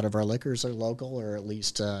liquors. A lot of our liquors are local or at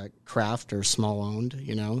least craft or small owned,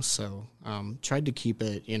 so tried to keep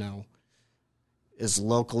it, as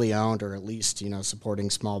locally owned or at least, supporting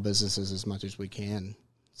small businesses as much as we can.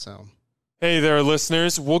 So. Hey there,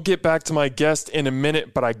 listeners. We'll get back to my guest in a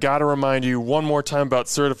minute, but I got to remind you one more time about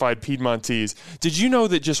Certified Piedmontese. Did you know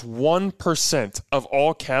that just 1% of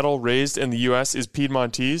all cattle raised in the U.S. is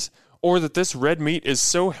Piedmontese? Or that this red meat is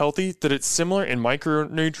so healthy that it's similar in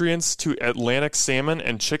micronutrients to Atlantic salmon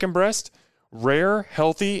and chicken breast? Rare,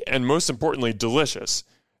 healthy, and most importantly, delicious.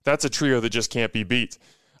 That's a trio that just can't be beat.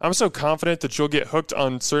 I'm so confident that you'll get hooked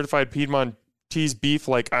on Certified Piedmontese beef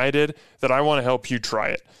like I did that I want to help you try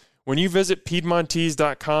it. When you visit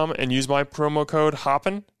Piedmontese.com and use my promo code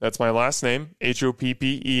HOPPEN, that's my last name,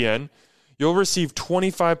 HOPPEN, you'll receive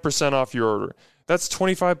 25% off your order. That's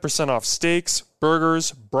 25% off steaks,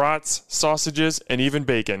 burgers, brats, sausages, and even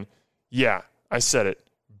bacon. Yeah, I said it.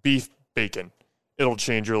 Beef bacon. It'll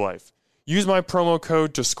change your life. Use my promo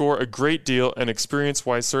code to score a great deal and experience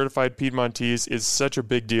why Certified Piedmontese is such a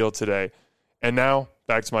big deal today. And now,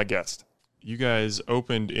 back to my guest. You guys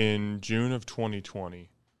opened in June of 2020.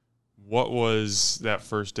 What was that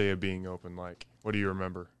first day of being open like? What do you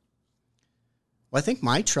remember? Well, I think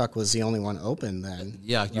my truck was the only one open then.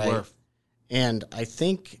 Yeah, you were. And I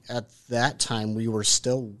think at that time we were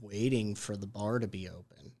still waiting for the bar to be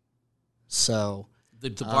open. So the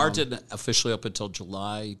bar didn't officially open until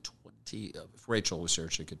July 20. If Rachel was here,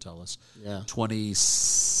 she could tell us. Yeah,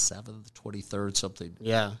 27th, 23rd, something.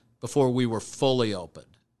 Yeah, before we were fully open.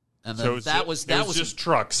 And then that was just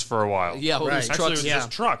trucks for a while. Yeah, it was trucks. Actually, it was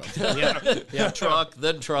just truck. Truck,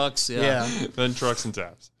 then trucks. Yeah, then trucks and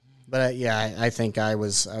taps. But I think I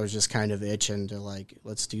was just kind of itching to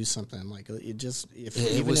let's do something. Like even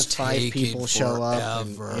if 5 people show up,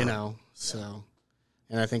 and, so.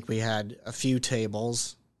 And I think we had a few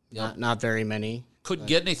tables, not very many. Couldn't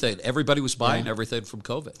get anything. Everybody was buying everything from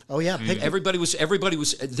COVID. Oh yeah, everybody was.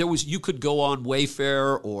 There was. You could go on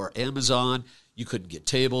Wayfair or Amazon. You couldn't get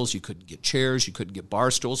tables. You couldn't get chairs. You couldn't get bar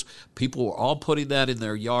stools. People were all putting that in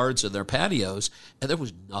their yards and their patios, and there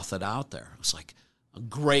was nothing out there. It was like,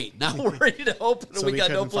 great. Now we're ready to open, and we got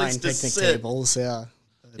no place to sit. Tables, yeah.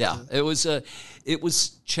 It was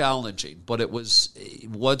challenging, but it was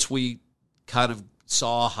once we kind of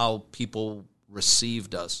saw how people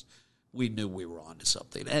received us, we knew we were onto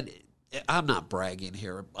something. And I'm not bragging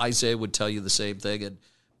here. Isaiah would tell you the same thing, and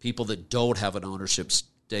people that don't have an ownership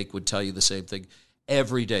stake would tell you the same thing.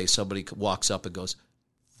 Every day somebody walks up and goes,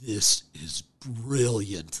 "This is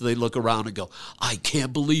brilliant." They look around and go, "I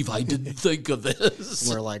can't believe I didn't think of this."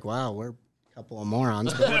 We're like, wow, we're a couple of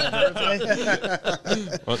morons.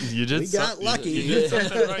 Well, you did. We got lucky. You did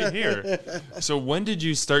something right here. So when did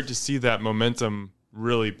you start to see that momentum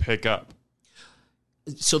really pick up?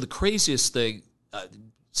 So the craziest thing,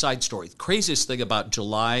 side story, the craziest thing about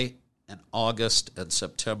July and August and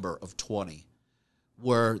September of 20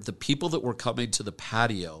 were the people that were coming to the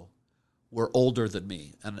patio were older than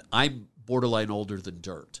me, and I'm borderline older than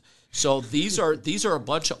dirt. So these are a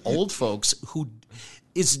bunch of old folks who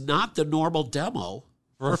is not the normal demo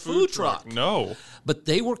for a food truck. No. But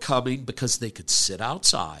they were coming because they could sit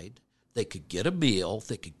outside, they could get a meal,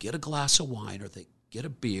 they could get a glass of wine, or they could get a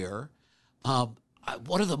beer.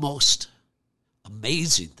 One of the most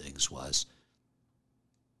amazing things was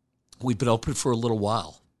we'd been open for a little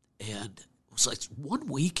while, and it was like one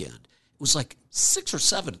weekend, it was like 6 or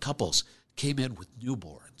 7 couples came in with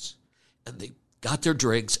newborns, and they got their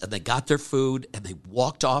drinks, and they got their food, and they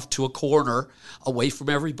walked off to a corner away from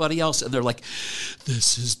everybody else. And they're like,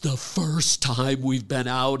 this is the first time we've been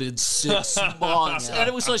out in 6 months. And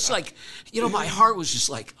it was just like, my heart was just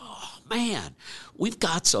like, oh, man, we've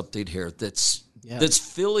got something here that's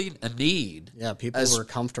filling a need. Yeah, people were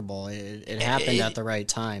comfortable. It happened at the right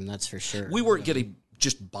time, that's for sure. We weren't getting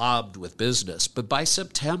just bobbed with business, but by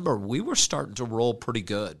September, we were starting to roll pretty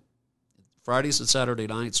good. Fridays and Saturday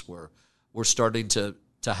nights were starting to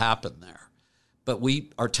happen there. But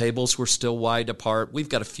our tables were still wide apart. We've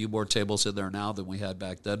got a few more tables in there now than we had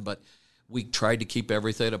back then, but we tried to keep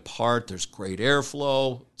everything apart. There's great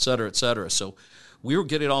airflow, et cetera, et cetera. So we were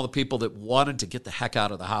getting all the people that wanted to get the heck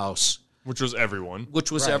out of the house. Which was everyone.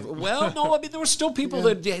 Well, no, I mean, there were still people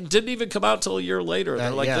that didn't even come out till a year later.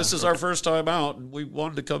 They're like, this is our first time out, and we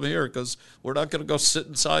wanted to come here because we're not going to go sit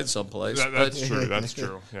inside someplace. That's true. That's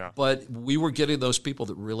true. Yeah. But we were getting those people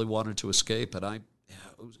that really wanted to escape, and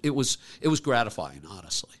it was gratifying,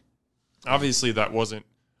 honestly. Obviously, that wasn't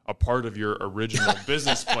a part of your original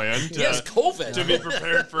business plan. Yes, COVID. To be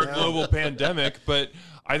prepared for a global pandemic, but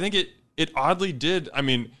I think it oddly did. I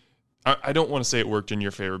mean, I don't want to say it worked in your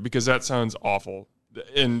favor because that sounds awful.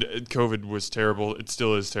 And COVID was terrible. It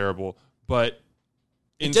still is terrible. But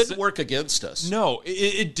it didn't work against us. No,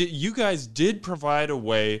 it did. You guys did provide a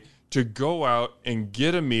way to go out and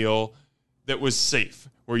get a meal that was safe,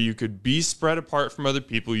 where you could be spread apart from other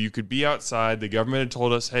people. You could be outside. The government had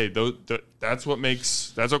told us, hey, that's what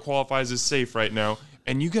qualifies as safe right now.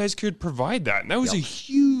 And you guys could provide that. And that was a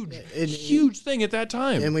huge thing at that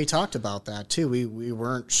time. And we talked about that, too. We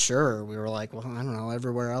weren't sure. We were like, well, I don't know.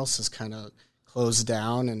 Everywhere else is kind of closed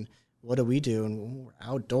down. And what do we do? And we're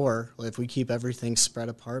outdoor. If we keep everything spread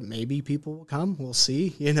apart, maybe people will come. We'll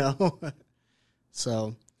see,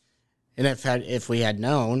 So, and if we had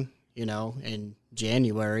known, in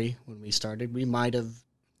January when we started, we might have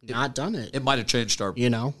not done it. It might have changed our...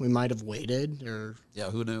 we might have waited or... Yeah,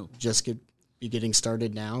 who knew? Just be getting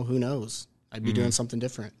started now. Who knows? I'd be doing something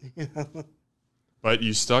different. But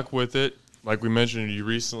you stuck with it. Like we mentioned, you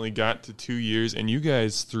recently got to 2 years, and you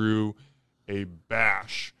guys threw a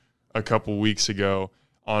bash a couple weeks ago.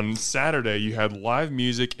 On Saturday, you had live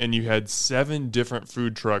music, and you had 7 different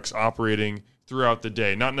food trucks operating throughout the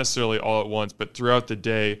day. Not necessarily all at once, but throughout the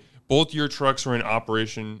day. Both your trucks were in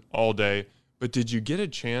operation all day. But did you get a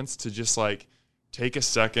chance to just take a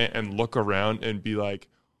second and look around and be like,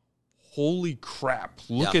 holy crap,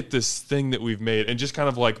 look at this thing that we've made, and just kind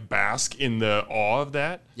of bask in the awe of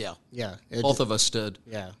that? Yeah. Yeah. Both of us did.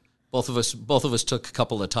 Yeah. Both of us took a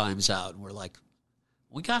couple of times out, and we're like,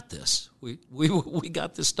 we got this. We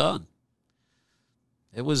got this done.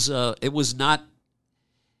 It was not,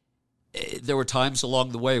 there were times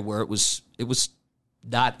along the way where it was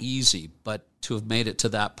not easy, but to have made it to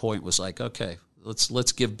that point was like, okay,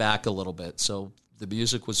 let's give back a little bit. So the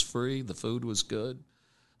music was free, the food was good.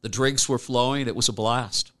 The drinks were flowing. It was a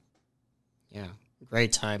blast. Yeah,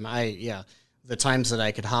 great time. The times that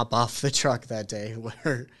I could hop off the truck that day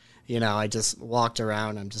where, I just walked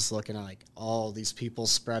around. I'm just looking at all these people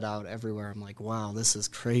spread out everywhere. I'm like, wow, this is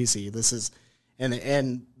crazy.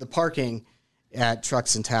 And the parking at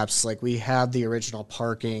Trucks and Taps, we have the original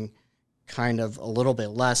parking kind of a little bit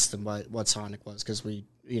less than what Sonic was because we,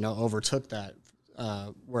 overtook that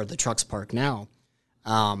where the trucks park now.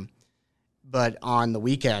 But on the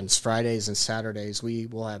weekends, Fridays and Saturdays, we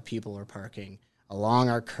will have people are parking along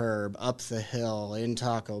our curb, up the hill, in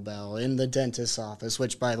Taco Bell, in the dentist's office,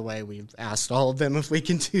 which, by the way, we've asked all of them if we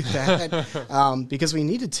can do that because we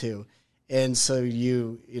needed to. And so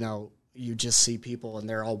you just see people and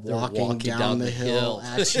they're all walking down the hill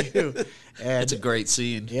at you. And it's a great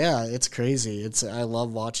scene. Yeah, it's crazy. I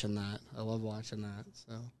love watching that.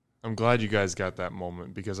 So I'm glad you guys got that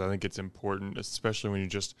moment because I think it's important, especially when you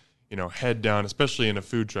just head down, especially in a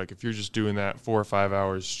food truck. If you're just doing that 4 or 5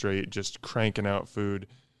 hours straight, just cranking out food,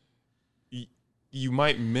 you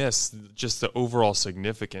might miss just the overall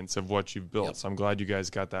significance of what you've built. Yep. So I'm glad you guys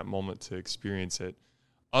got that moment to experience it.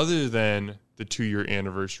 Other than the 2-year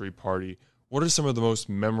anniversary party, what are some of the most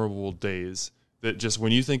memorable days that just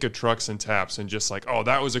when you think of Trucks and Taps and just oh,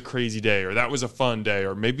 that was a crazy day, or that was a fun day,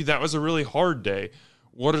 or maybe that was a really hard day,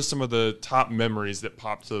 what are some of the top memories that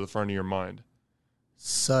pop to the front of your mind?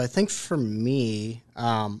 So I think for me,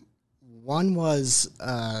 one was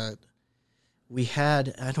we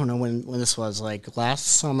had, I don't know when this was, last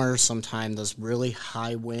summer sometime, those really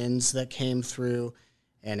high winds that came through,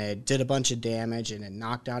 and it did a bunch of damage, and it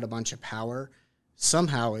knocked out a bunch of power.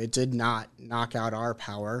 somehow it did not knock out our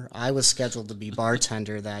power. I was scheduled to be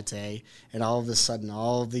bartender that day, and all of a sudden,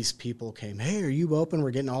 all of these people came, "Hey, are you open?"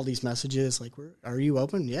 We're getting all these messages like, "Are you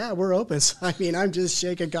open?" "Yeah, we're open." So, I mean, I'm just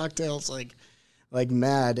shaking cocktails like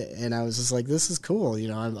mad, and I was just like, "This is cool."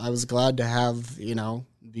 I was glad to have,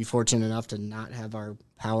 be fortunate enough to not have our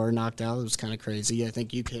power knocked out. It was kind of crazy. I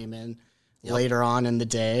think you came in later on in the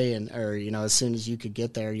day, or as soon as you could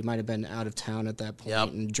get there. You might have been out of town at that point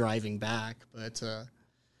and driving back, but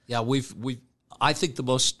I think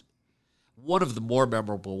one of the more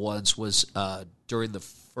memorable ones was during the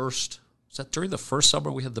first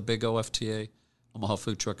summer we had the big OFTA, Omaha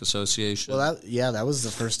Food Truck Association. Well, that was the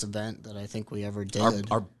first event that I think we ever did.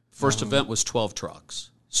 Our first event was 12 trucks.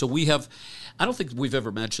 So I don't think we've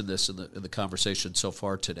ever mentioned this in the conversation so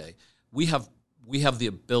far today. We have the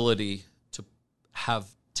ability to have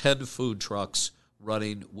 10 food trucks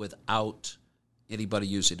running without anybody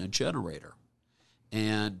using a generator.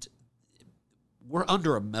 And we're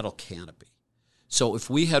under a metal canopy. So if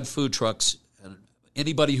we had food trucks, and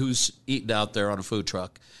anybody who's eaten out there on a food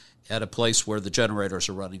truck at a place where the generators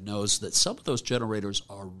are running knows that some of those generators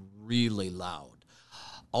are really loud.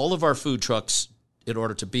 All of our food trucks, in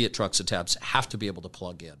order to be at Trucks and Taps, have to be able to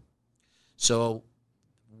plug in. So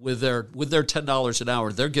with their $10 an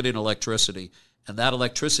hour, they're getting electricity, and that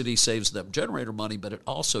electricity saves them generator money, but it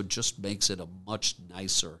also just makes it a much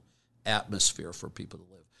nicer atmosphere for people to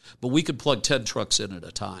live. But we could plug 10 trucks in at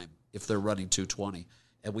a time if they're running 220,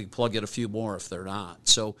 and we plug in a few more if they're not.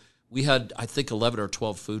 So we had, I think, 11 or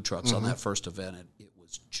 12 food trucks on that first event, and it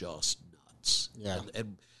was just nuts. Yeah.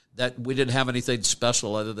 And that we didn't have anything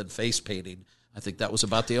special other than face painting. I think that was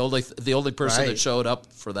about the only person that showed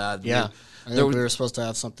up for that. Yeah. I think we were supposed to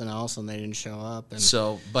have something else, and they didn't show up.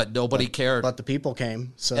 And but nobody cared. But the people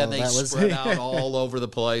came. So and they that was spread out all over the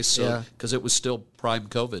place Yeah. because it was still prime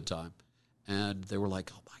COVID time. And they were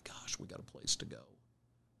like, oh, my gosh, we got a place to go.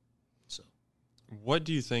 So, what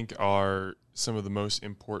do you think are some of the most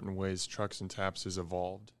important ways Trucks and Taps has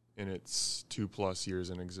evolved in its 2+ years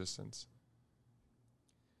in existence?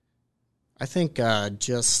 I think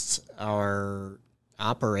just our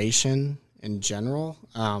operation in general,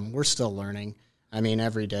 we're still learning. I mean,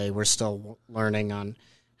 every day we're still learning on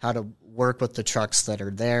how to work with the trucks that are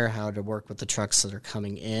there, how to work with the trucks that are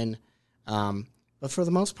coming in. But for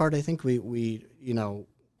the most part, I think we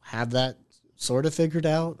have that sort of figured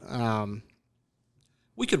out.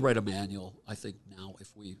 We could write a manual, I think, now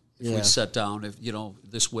if we sat down.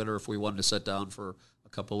 This winter, if we wanted to sit down for a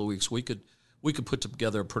couple of weeks, we could put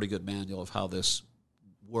together a pretty good manual of how this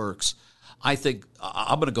works. I think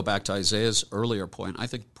I'm going to go back to Isaiah's earlier point. I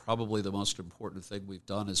think probably the most important thing we've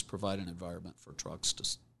done is provide an environment for trucks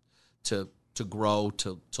to grow,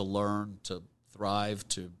 to learn, to thrive,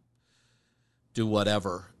 to do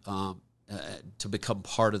whatever, to become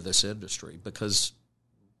part of this industry, because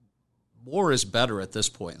more is better at this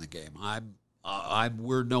point in the game.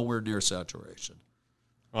 We're nowhere near saturation.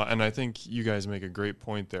 And I think you guys make a great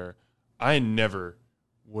point there. I never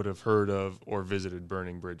would have heard of or visited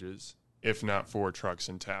Burning Bridges if not for Trucks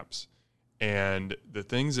and Taps. And the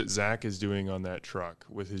things that Zach is doing on that truck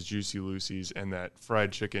with his Juicy Lucy's and that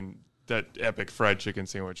fried chicken, that epic fried chicken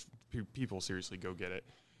sandwich, people seriously go get it.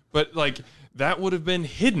 But, that would have been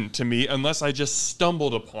hidden to me unless I just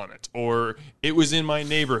stumbled upon it, or it was in my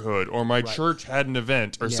neighborhood, or my church had an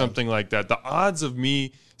event, or something like that. The odds of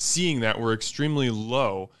me seeing that were extremely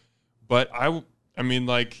low. But I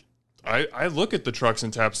look at the Trucks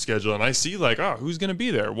and Taps schedule, and I see, who's going to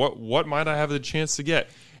be there? What might I have the chance to get?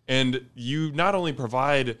 And you not only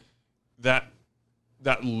provide that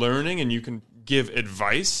learning, and you can give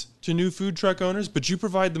advice to new food truck owners, but you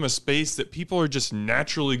provide them a space that people are just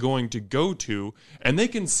naturally going to go to, and they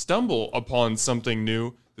can stumble upon something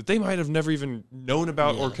new that they might have never even known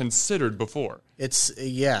about or considered before. It's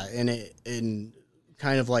and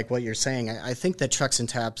kind of like what you're saying. I think that Trucks and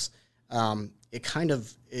Taps,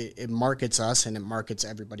 it markets us and it markets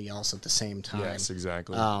everybody else at the same time. Yes,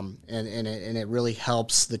 exactly. And it really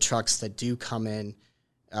helps the trucks that do come in,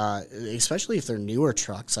 especially if they're newer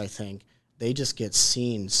trucks. I think they just get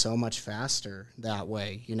seen so much faster that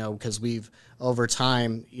way, because we've, over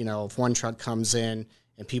time, if one truck comes in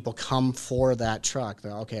and people come for that truck,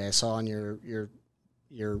 they're, okay, I saw on your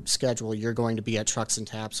schedule you're going to be at Trucks and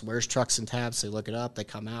Taps. Where's Trucks and Taps? They look it up, they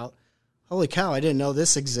come out. Holy cow, I didn't know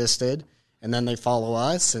this existed. And then they follow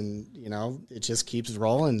us, and, it just keeps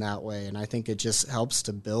rolling that way. And I think it just helps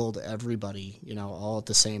to build everybody, all at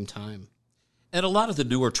the same time. And a lot of the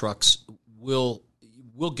newer trucks will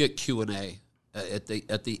get Q&A at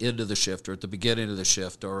the end of the shift or at the beginning of the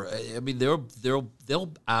shift, or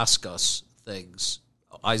they'll ask us things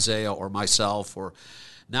Isaiah or myself, or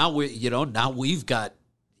now we've got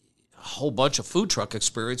a whole bunch of food truck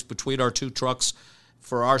experience between our 2 trucks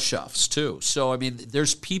for our chefs too. So I mean,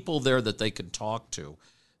 there's people there that they can talk to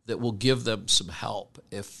that will give them some help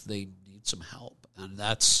if they need some help, and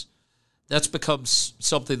that's become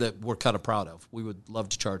something that we're kind of proud of. We would love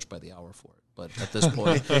to charge by the hour for it, but at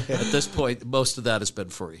this point, most of that has been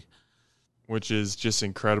free, which is just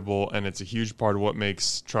incredible, and it's a huge part of what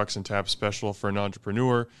makes Trucks and Taps special for an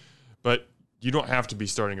entrepreneur. But you don't have to be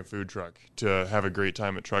starting a food truck to have a great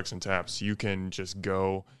time at Trucks and Taps. You can just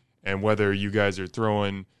go, and whether you guys are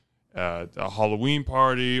throwing a Halloween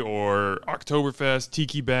party or Oktoberfest,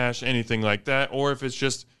 Tiki Bash, anything like that, or if it's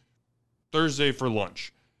just Thursday for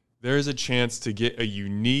lunch, there's a chance to get a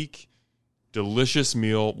unique, delicious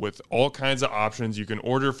meal with all kinds of options. You can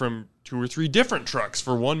order from 2 or 3 different trucks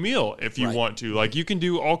for one meal if you want to. Like, you can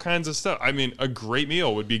do all kinds of stuff. I mean, a great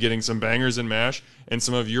meal would be getting some bangers and mash and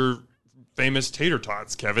some of your famous tater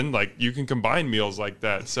tots, Kevin. Like, you can combine meals like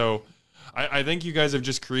that. So I think you guys have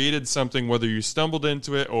just created something, whether you stumbled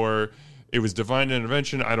into it or it was divine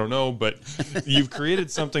intervention, I don't know, but you've created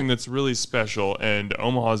something that's really special, and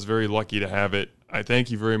Omaha is very lucky to have it. I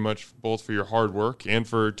thank you very much both for your hard work and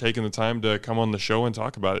for taking the time to come on the show and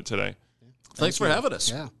talk about it today. Thanks for having us.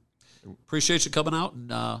 Yeah. Appreciate you coming out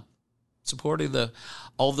and supporting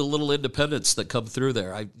all the little independents that come through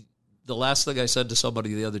there. The last thing I said to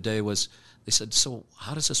somebody the other day was, they said, "So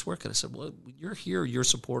how does this work?" And I said, "Well, you're here, you're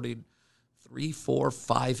supporting 3, 4,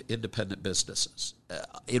 5 independent businesses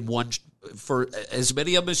in one, for as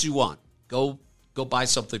many of them as you want. Go buy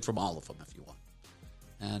something from all of them if you want."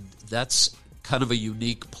 And that's kind of a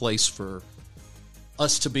unique place for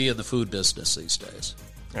us to be in the food business these days.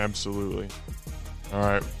 Absolutely. All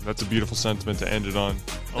right, that's a beautiful sentiment to end it on.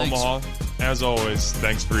 Thanks. Omaha, as always,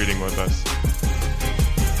 thanks for eating with us.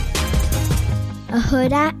 A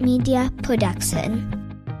Huda Media Production.